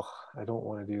 ugh, I don't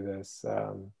want to do this.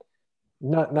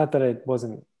 Not that it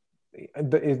wasn't,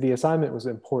 the assignment was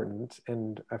important,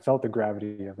 and I felt the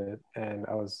gravity of it, and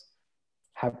I was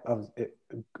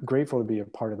grateful to be a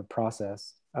part of the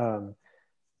process.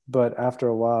 But after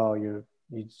a while, you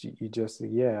just,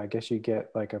 I guess you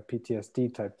get like a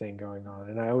PTSD type thing going on.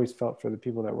 And I always felt for the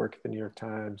people that work at the New York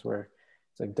Times, where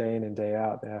it's like day in and day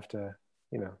out, they have to,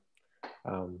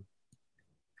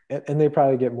 and they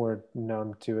probably get more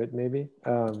numb to it maybe.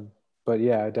 But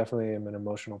yeah, I definitely am an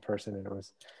emotional person, and it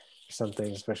was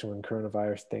something, especially when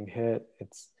coronavirus thing hit,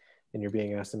 and you're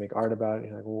being asked to make art about it.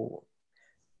 You're like, well,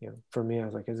 for me, I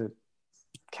was like,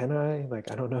 can I,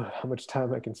 I don't know how much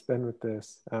time I can spend with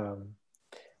this.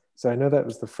 So I know that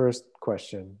was the first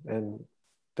question. And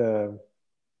the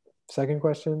second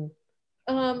question?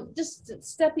 Just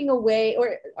stepping away,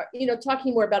 or,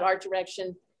 talking more about art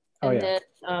direction, and then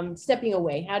stepping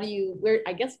away. How do you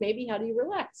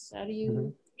relax? How do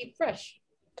you keep fresh?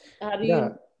 How do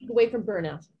you keep away from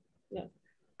burnout? Yeah.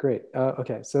 Great.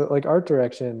 Okay. So art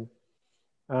direction,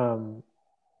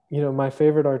 my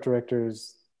favorite art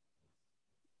directors,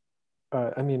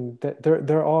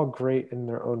 they're all great in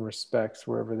their own respects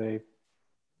wherever they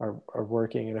are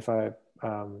working. And if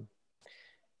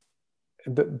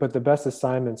but the best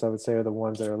assignments, I would say, are the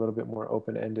ones that are a little bit more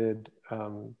open-ended.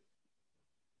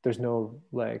 There's no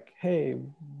hey,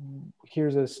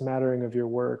 here's a smattering of your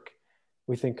work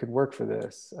we think could work for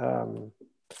this. I'm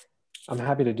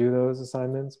happy to do those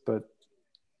assignments, but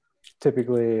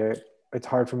typically it's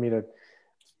hard for me to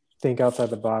think outside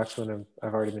the box when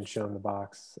I've already been shown the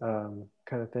box, kind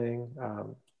of thing.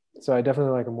 So I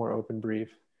definitely like a more open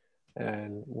brief,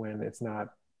 and when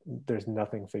there's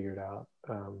nothing figured out.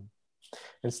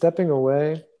 And stepping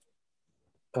away,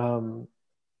 I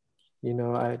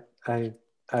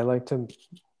like to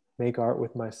make art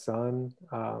with my son.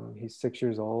 He's 6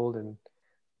 years old, and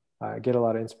I get a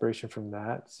lot of inspiration from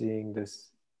that, seeing this,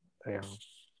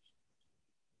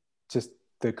 just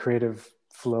the creative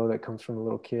flow that comes from a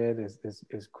little kid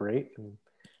is great. And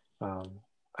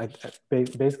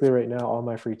basically right now, all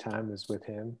my free time is with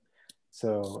him.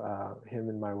 So him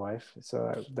and my wife.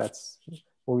 So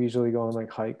we'll usually go on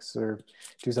hikes or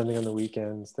do something on the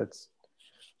weekends that's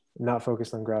not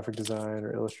focused on graphic design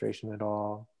or illustration at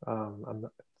all.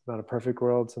 It's not a perfect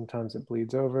world. Sometimes it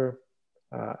bleeds over.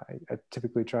 I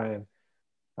typically try and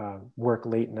work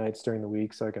late nights during the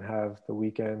week so I can have the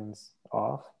weekends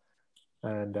off.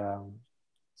 And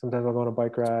sometimes I'll go on a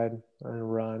bike ride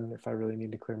and run if I really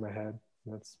need to clear my head.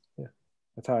 And that's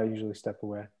how I usually step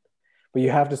away. but you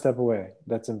have to step away.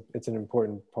 It's an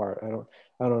important part.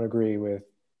 I don't agree with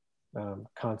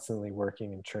constantly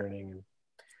working and churning. And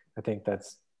I think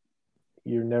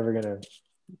you're never gonna,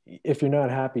 if you're not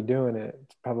happy doing it,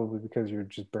 it's probably because you're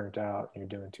just burnt out and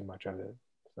you're doing too much of it.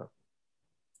 So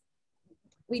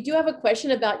we do have a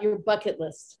question about your bucket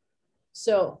list.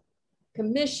 So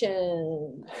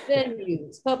commission,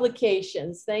 venues,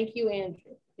 publications. Thank you,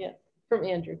 Andrew. Yeah, from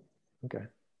Andrew. Okay.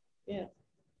 Yeah.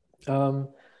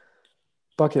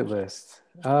 Bucket list.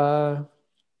 I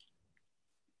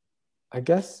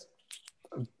guess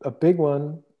a big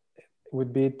one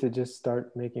would be to just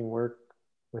start making work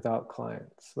without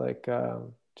clients. Like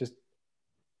just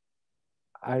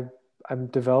I'm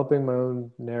developing my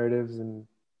own narratives and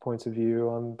points of view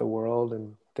on the world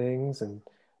and things, and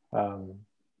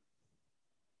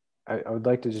I would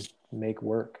like to just make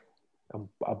work,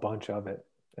 a bunch of it,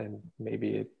 and maybe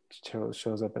it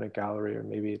shows up in a gallery, or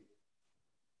maybe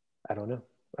I don't know.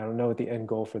 I don't know what the end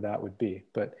goal for that would be,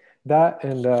 but that,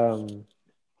 and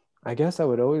I guess I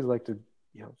would always like to,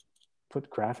 put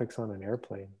graphics on an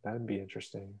airplane. That would be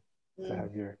interesting to have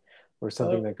or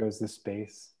something that goes to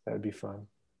space. That would be fun.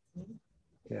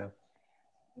 Yeah.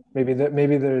 Maybe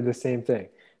they're the same thing.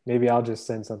 Maybe I'll just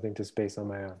send something to space on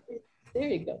my own. There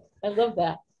you go. I love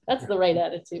that. That's the right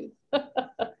attitude.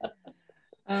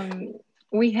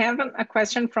 We have a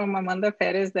question from Amanda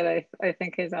Perez that I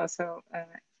think is also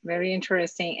very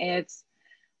interesting. It's,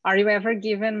 are you ever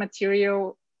given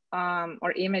material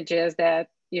or images that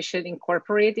you should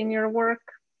incorporate in your work?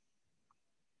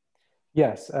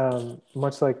 Yes,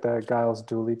 much like the Giles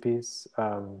Dooley piece,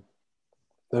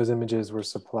 those images were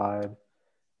supplied,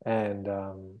 and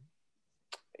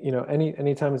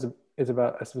anytime it's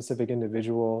about a specific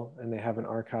individual and they have an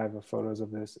archive of photos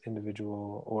of this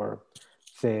individual or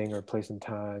thing or place and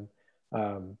time,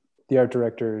 the art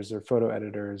directors or photo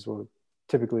editors will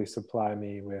typically supply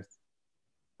me with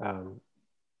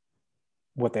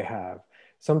what they have.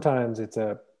 Sometimes it's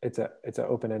an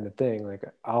open-ended thing. Like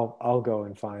I'll go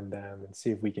and find them and see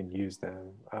if we can use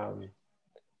them.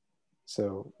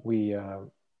 So we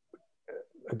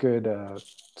a good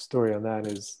story on that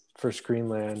is for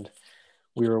Screenland,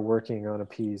 we were working on a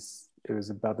piece. It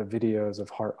was about the videos of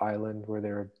Hart Island, where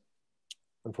they were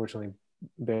unfortunately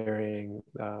burying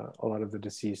a lot of the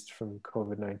deceased from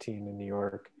COVID-19 in New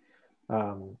York.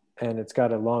 And it's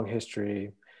got a long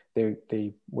history.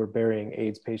 They were burying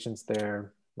AIDS patients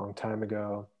there a long time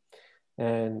ago.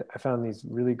 And I found these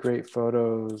really great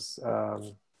photos,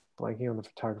 blanking on the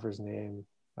photographer's name,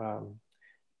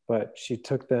 but she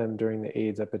took them during the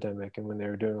AIDS epidemic and when they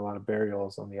were doing a lot of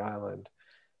burials on the island.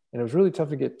 And it was really tough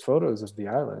to get photos of the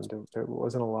island. There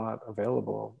wasn't a lot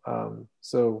available.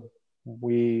 So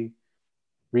we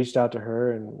reached out to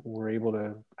her and were able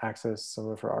to access some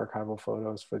of her archival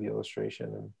photos for the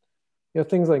illustration. And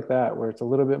things like that, where it's a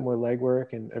little bit more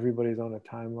legwork and everybody's on a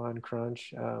timeline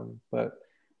crunch. But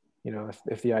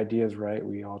if the idea is right,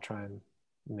 we all try and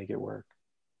make it work.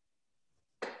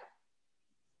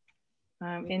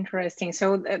 Interesting.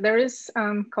 So there is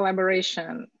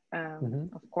collaboration,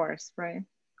 of course, right?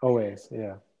 Always,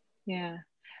 yeah. Yeah.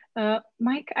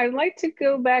 Mike, I'd like to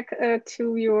go back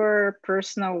to your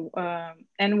personal,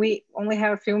 and we only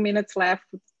have a few minutes left.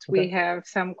 Okay. We have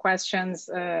some questions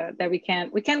that we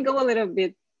can go a little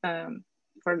bit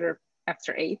further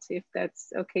after 8, if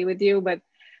that's okay with you. But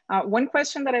one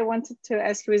question that I wanted to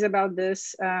ask you is about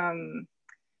this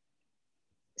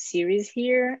series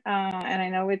here, and I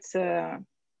know it's a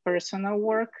personal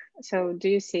work. So do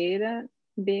you see that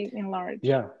big and large?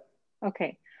 Yeah.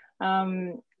 Okay.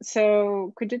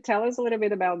 So could you tell us a little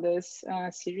bit about this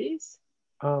series?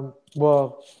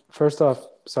 Well, first off,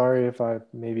 sorry if I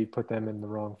maybe put them in the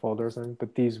wrong folder or something,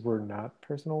 but these were not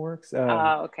personal works.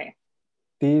 Okay.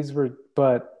 These were,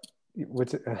 but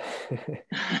which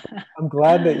I'm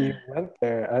glad that you went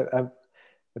there.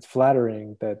 It's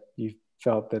flattering that you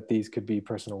felt that these could be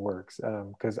personal works,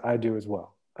 because I do as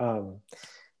well.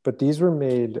 But these were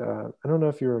made, I don't know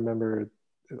if you remember,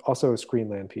 also a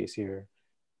Screenland piece here.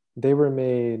 They were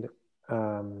made, I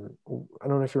don't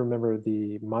know if you remember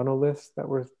the monoliths that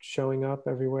were showing up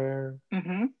everywhere.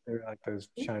 Mm-hmm. They were like those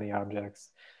shiny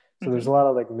objects. So there's a lot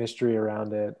of like mystery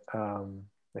around it, and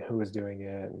who was doing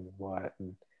it and what.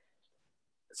 And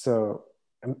so,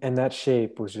 and that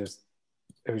shape was just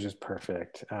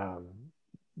perfect.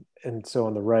 And so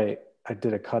on the right, I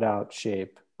did a cutout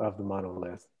shape of the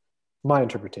monolith, my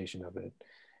interpretation of it.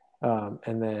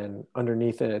 And then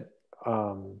underneath it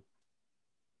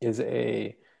is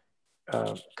a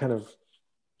kind of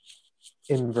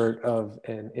invert of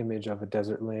an image of a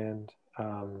desert land.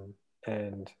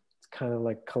 And it's kind of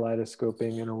like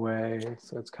kaleidoscoping in a way.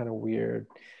 So it's kind of weird.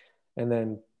 And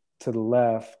then to the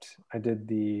left, I did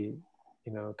the,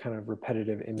 kind of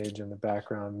repetitive image in the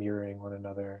background mirroring one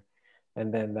another.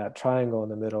 And then that triangle in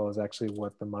the middle is actually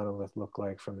what the monolith looked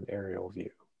like from an aerial view.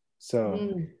 So,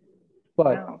 but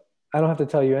Wow. I don't have to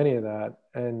tell you any of that.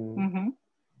 And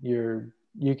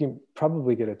you can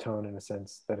probably get a tone in a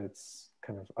sense that it's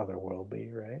kind of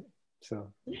otherworldly, right?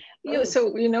 So,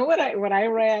 so you know what I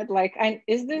read, like, I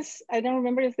don't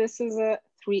remember if this is a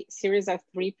series of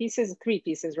three pieces,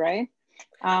 right?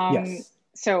 Yes.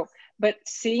 So, but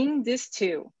seeing these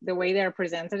two, the way they're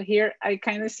presented here, I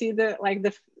kind of see the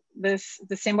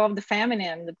symbol of the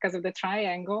feminine because of the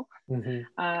triangle,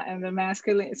 and the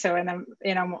masculine. So, and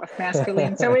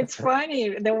masculine. So it's funny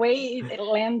the way it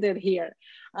landed here,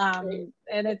 and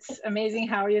it's amazing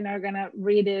how you're gonna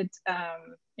read it.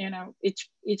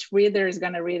 Each reader is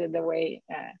gonna read it the way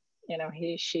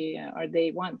he, she, or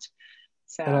they want.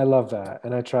 So, and I love that,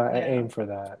 and I aim for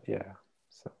that. Yeah.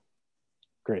 So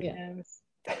great. Yes.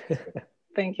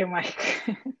 Thank you, Mike.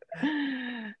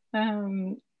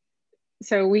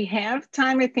 So we have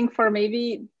time, I think, for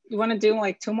maybe you want to do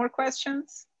like 2 more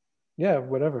questions? Yeah,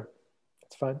 whatever.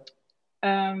 It's fine.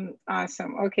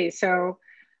 Awesome. Okay, so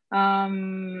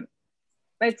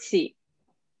let's see.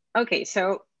 Okay,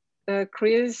 so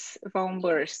Chris von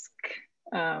Bursk,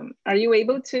 are you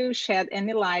able to shed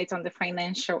any light on the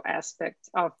financial aspect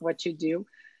of what you do?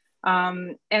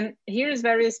 And here's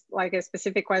like a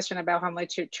specific question about how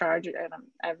much you charge, and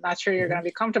I'm not sure you're going to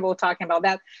be comfortable talking about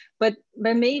that, but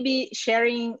maybe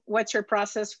sharing what's your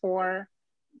process for,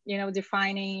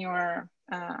 defining your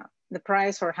the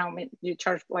price, or how many you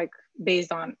charge, like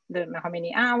based on how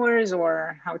many hours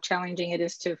or how challenging it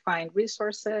is to find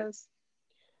resources.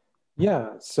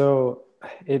 Yeah, so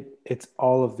it's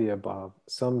all of the above.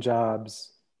 Some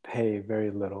jobs pay very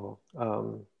little.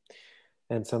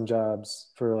 And some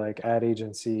jobs for like ad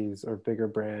agencies or bigger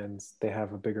brands, they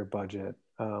have a bigger budget.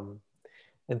 And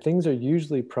things are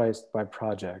usually priced by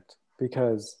project,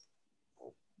 because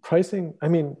pricing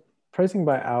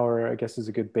by hour, I guess, is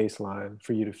a good baseline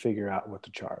for you to figure out what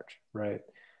to charge, right?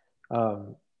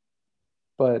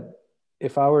 But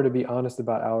if I were to be honest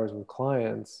about hours with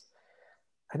clients,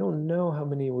 I don't know how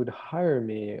many would hire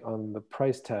me on the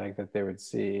price tag that they would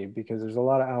see, because there's a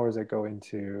lot of hours that go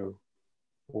into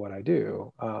what I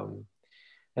do. And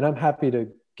I'm happy to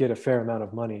get a fair amount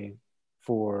of money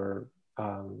for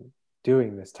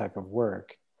doing this type of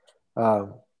work.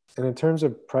 And in terms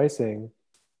of pricing,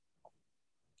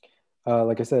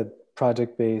 like I said,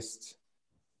 project-based,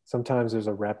 sometimes there's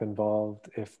a rep involved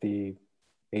if the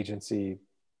agency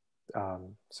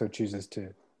so chooses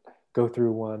to go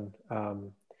through one.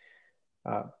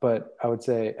 But I would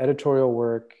say editorial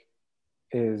work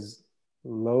is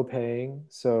low paying.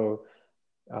 So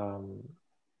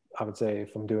I would say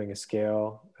if I'm doing a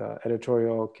scale,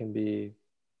 editorial can be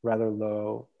rather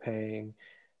low paying.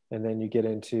 And then you get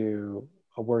into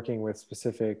working with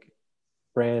specific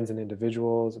brands and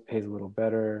individuals, it pays a little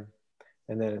better.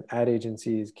 And then ad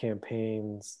agencies,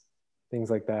 campaigns, things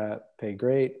like that pay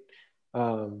great.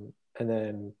 And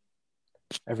then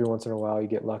every once in a while you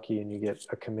get lucky and you get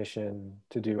a commission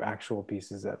to do actual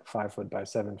pieces at 5 foot by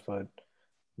 7 foot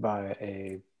by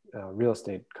a real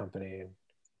estate company.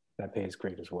 That pays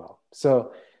great as well.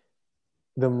 So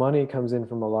the money comes in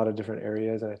from a lot of different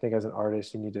areas. And I think as an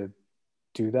artist, you need to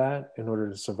do that in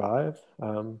order to survive.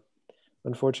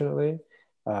 Unfortunately,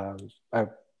 I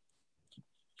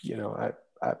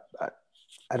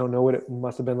don't know what it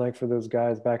must have been like for those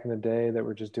guys back in the day that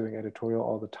were just doing editorial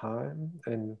all the time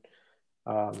and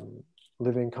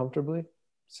living comfortably.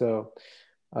 So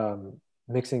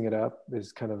mixing it up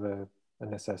is kind of a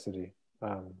necessity.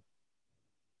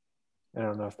 I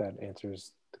don't know if that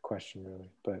answers the question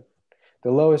really, but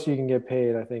the lowest you can get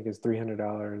paid, I think, is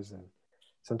 $300, and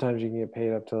sometimes you can get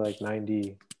paid up to like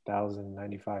 $90,000,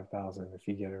 $95,000 if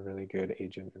you get a really good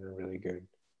agent and a really good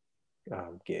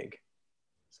gig.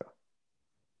 So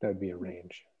that would be a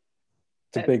range.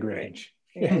 It's a big range.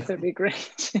 Yeah, it's a big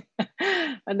range.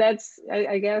 But that's,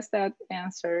 I guess that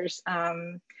answers.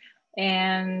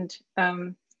 And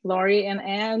Lori and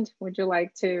Ed, would you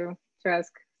like to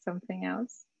ask something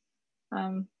else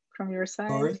from your side?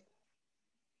 Lori?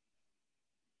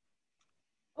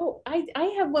 Oh,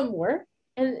 I have one more,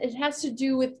 and it has to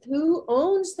do with who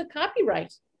owns the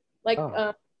copyright. Like,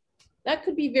 that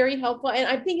could be very helpful. And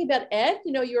I'm thinking about Ed,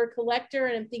 you're a collector,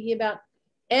 and I'm thinking about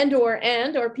and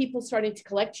or people starting to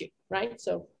collect you, right?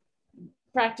 So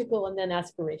practical and then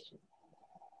aspiration.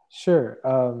 Sure.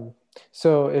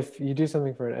 So if you do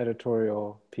something for an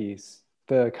editorial piece,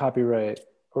 the copyright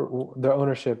or the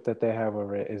ownership that they have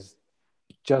over it is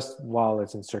just while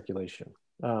it's in circulation.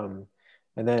 And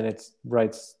then it's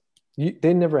rights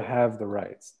they never have the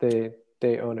rights. They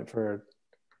own it for,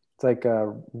 it's like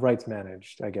a rights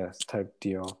managed, I guess, type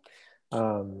deal.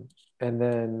 And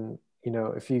then, you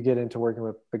know, if you get into working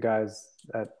with the guys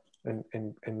at and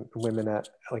women at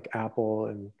like Apple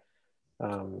and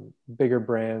bigger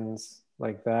brands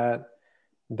like that,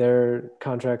 their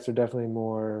contracts are definitely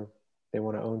more, they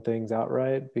want to own things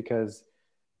outright because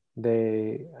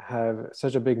they have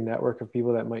such a big network of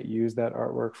people that might use that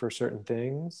artwork for certain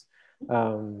things.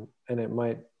 And it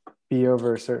might be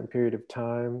over a certain period of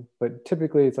time, but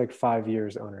typically it's like 5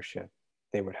 years ownership.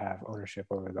 They would have ownership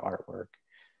over the artwork.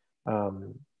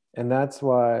 And that's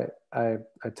why I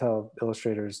tell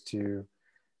illustrators to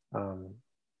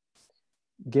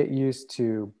get used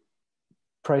to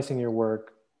pricing your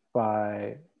work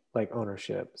by like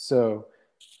ownership. So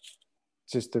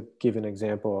just to give an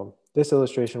example, this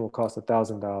illustration will cost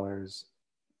 $1,000.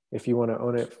 If you want to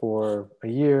own it for a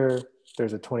year,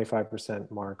 there's a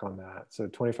 25% mark on that. So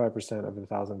 25% of the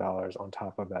 $1,000 on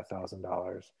top of that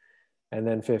 $1,000, and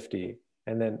then 50,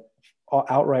 and then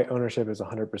outright ownership is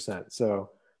 100%. So it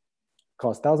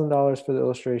costs $1,000 for the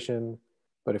illustration,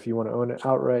 but if you want to own it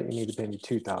outright, you need to pay me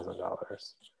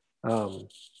 $2,000.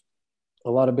 A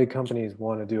lot of big companies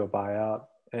want to do a buyout,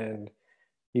 and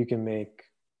you can make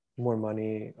more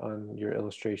money on your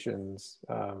illustrations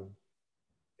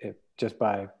just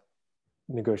by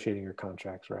negotiating your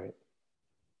contracts right.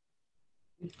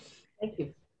 Thank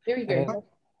you. Very, very helpful.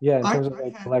 Yeah, in terms of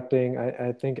like collecting,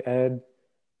 I think Ed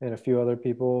and a few other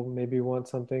people maybe want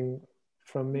something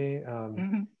from me.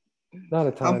 Not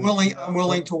a ton. I'm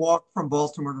willing to walk from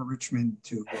Baltimore to Richmond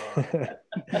to.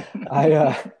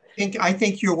 I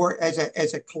think your work as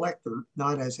a collector,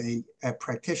 not as a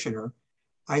practitioner,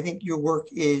 I think your work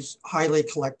is highly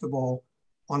collectible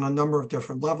on a number of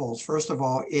different levels. First of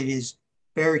all, it is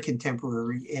very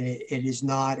contemporary, and it is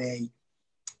not a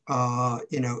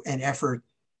an effort.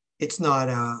 It's not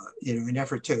an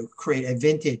effort to create a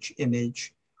vintage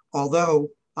image. Although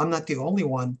I'm not the only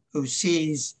one who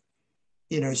sees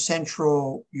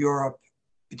Central Europe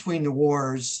between the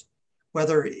wars,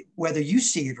 whether you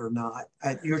see it or not.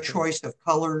 Your choice of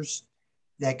colors,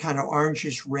 that kind of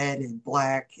orangish red and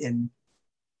black, and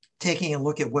taking a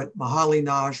look at what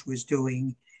Mahalinaj was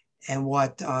doing and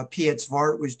what Piet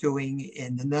Zwart was doing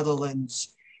in the Netherlands.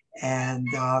 And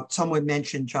someone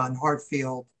mentioned John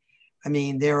Hartfield. I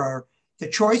mean, there are the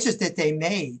choices that they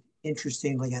made,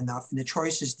 interestingly enough, and the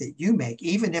choices that you make,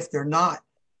 even if they're not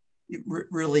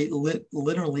really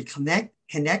literally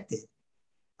connected.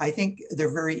 I think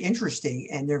they're very interesting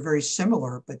and they're very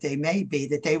similar, but they may be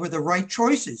that they were the right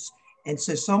choices. And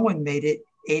so someone made it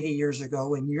 80 years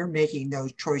ago, and you're making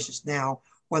those choices now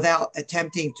without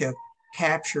attempting to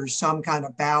capture some kind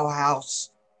of Bauhaus,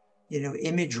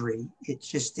 imagery. It's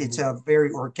just, it's a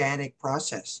very organic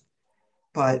process.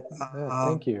 But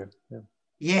thank you.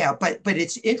 Yeah, but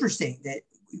it's interesting that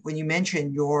when you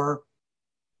mention the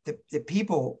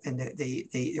people and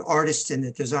the artists and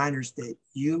the designers that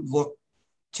you look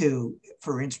to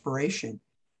for inspiration,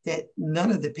 that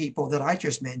none of the people that I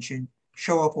just mentioned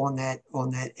show up on that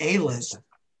A list.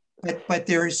 But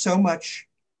there is so much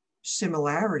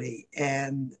similarity,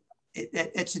 and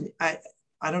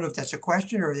I don't know if that's a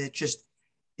question or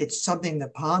it's something to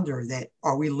ponder. That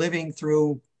are we living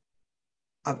through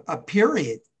a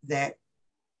period that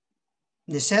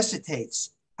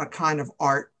necessitates a kind of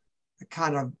art, a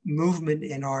kind of movement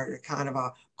in art, a kind of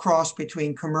a cross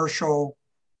between commercial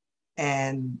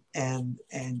and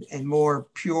more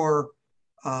pure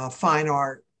fine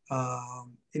art.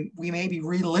 And we may be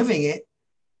reliving it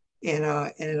in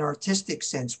an artistic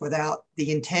sense without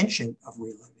the intention of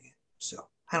reliving it. So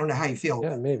I don't know how you feel.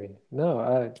 Yeah, maybe. No,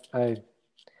 I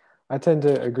tend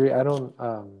to agree. I don't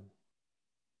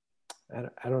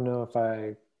know if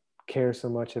I care so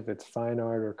much if it's fine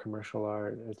art or commercial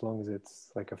art, as long as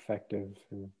it's like effective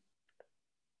and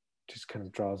just kind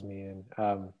of draws me in.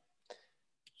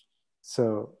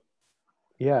 So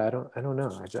yeah, I don't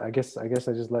know. I guess I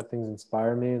just let things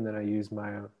inspire me, and then I use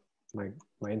my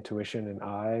intuition and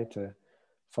eye to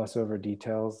fuss over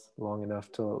details long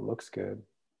enough till it looks good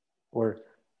or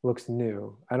looks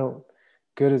new.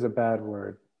 Good is a bad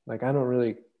word. Like I don't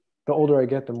really, the older I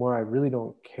get, the more I really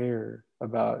don't care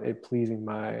about it pleasing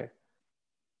my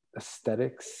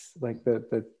aesthetics, like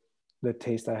the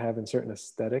taste I have in certain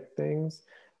aesthetic things,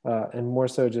 and more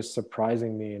so just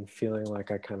surprising me and feeling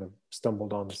like I kind of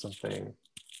stumbled onto something.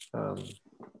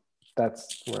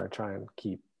 That's where I try and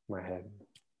keep my head.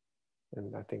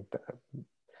 And I think that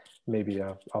maybe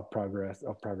I'll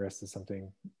progress to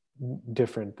something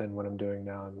different than what I'm doing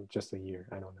now in just a year.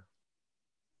 I don't know.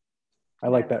 I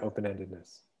like that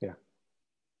open-endedness. Yeah.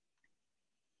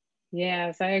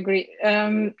 Yes, I agree.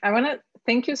 I want to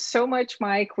thank you so much,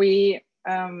 Mike. We're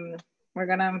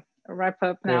gonna wrap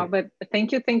up now, but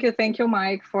thank you,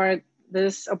 Mike, for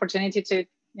this opportunity to,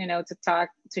 to talk,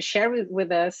 to share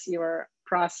with us your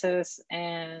process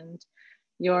and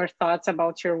your thoughts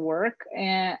about your work.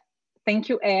 And thank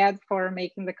you, Ed, for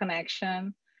making the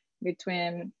connection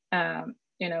between,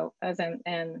 us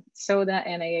and SODA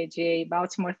and AIGA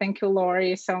Baltimore. Thank you,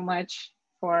 Lori, so much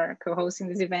for co-hosting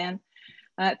this event.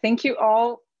 Thank you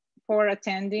all for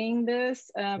attending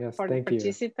this, Yes, for the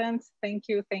participants. Thank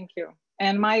you.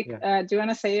 And Mike, do you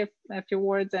want to say a few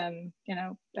words and,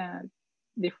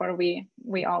 before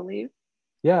we all leave?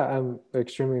 Yeah, I'm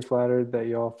extremely flattered that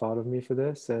you all thought of me for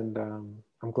this. And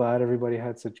I'm glad everybody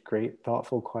had such great,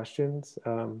 thoughtful questions.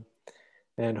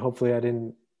 And hopefully I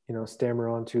didn't, stammer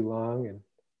on too long. And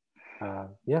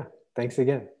yeah, thanks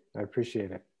again. I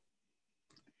appreciate it.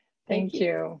 Thank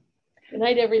you. Good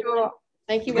night, everyone.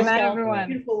 Thank you, Good night, Raquel. everyone.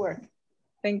 Beautiful work.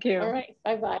 Thank you. All right.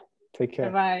 Bye-bye. Take care.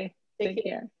 Bye-bye. Take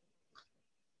care. Care.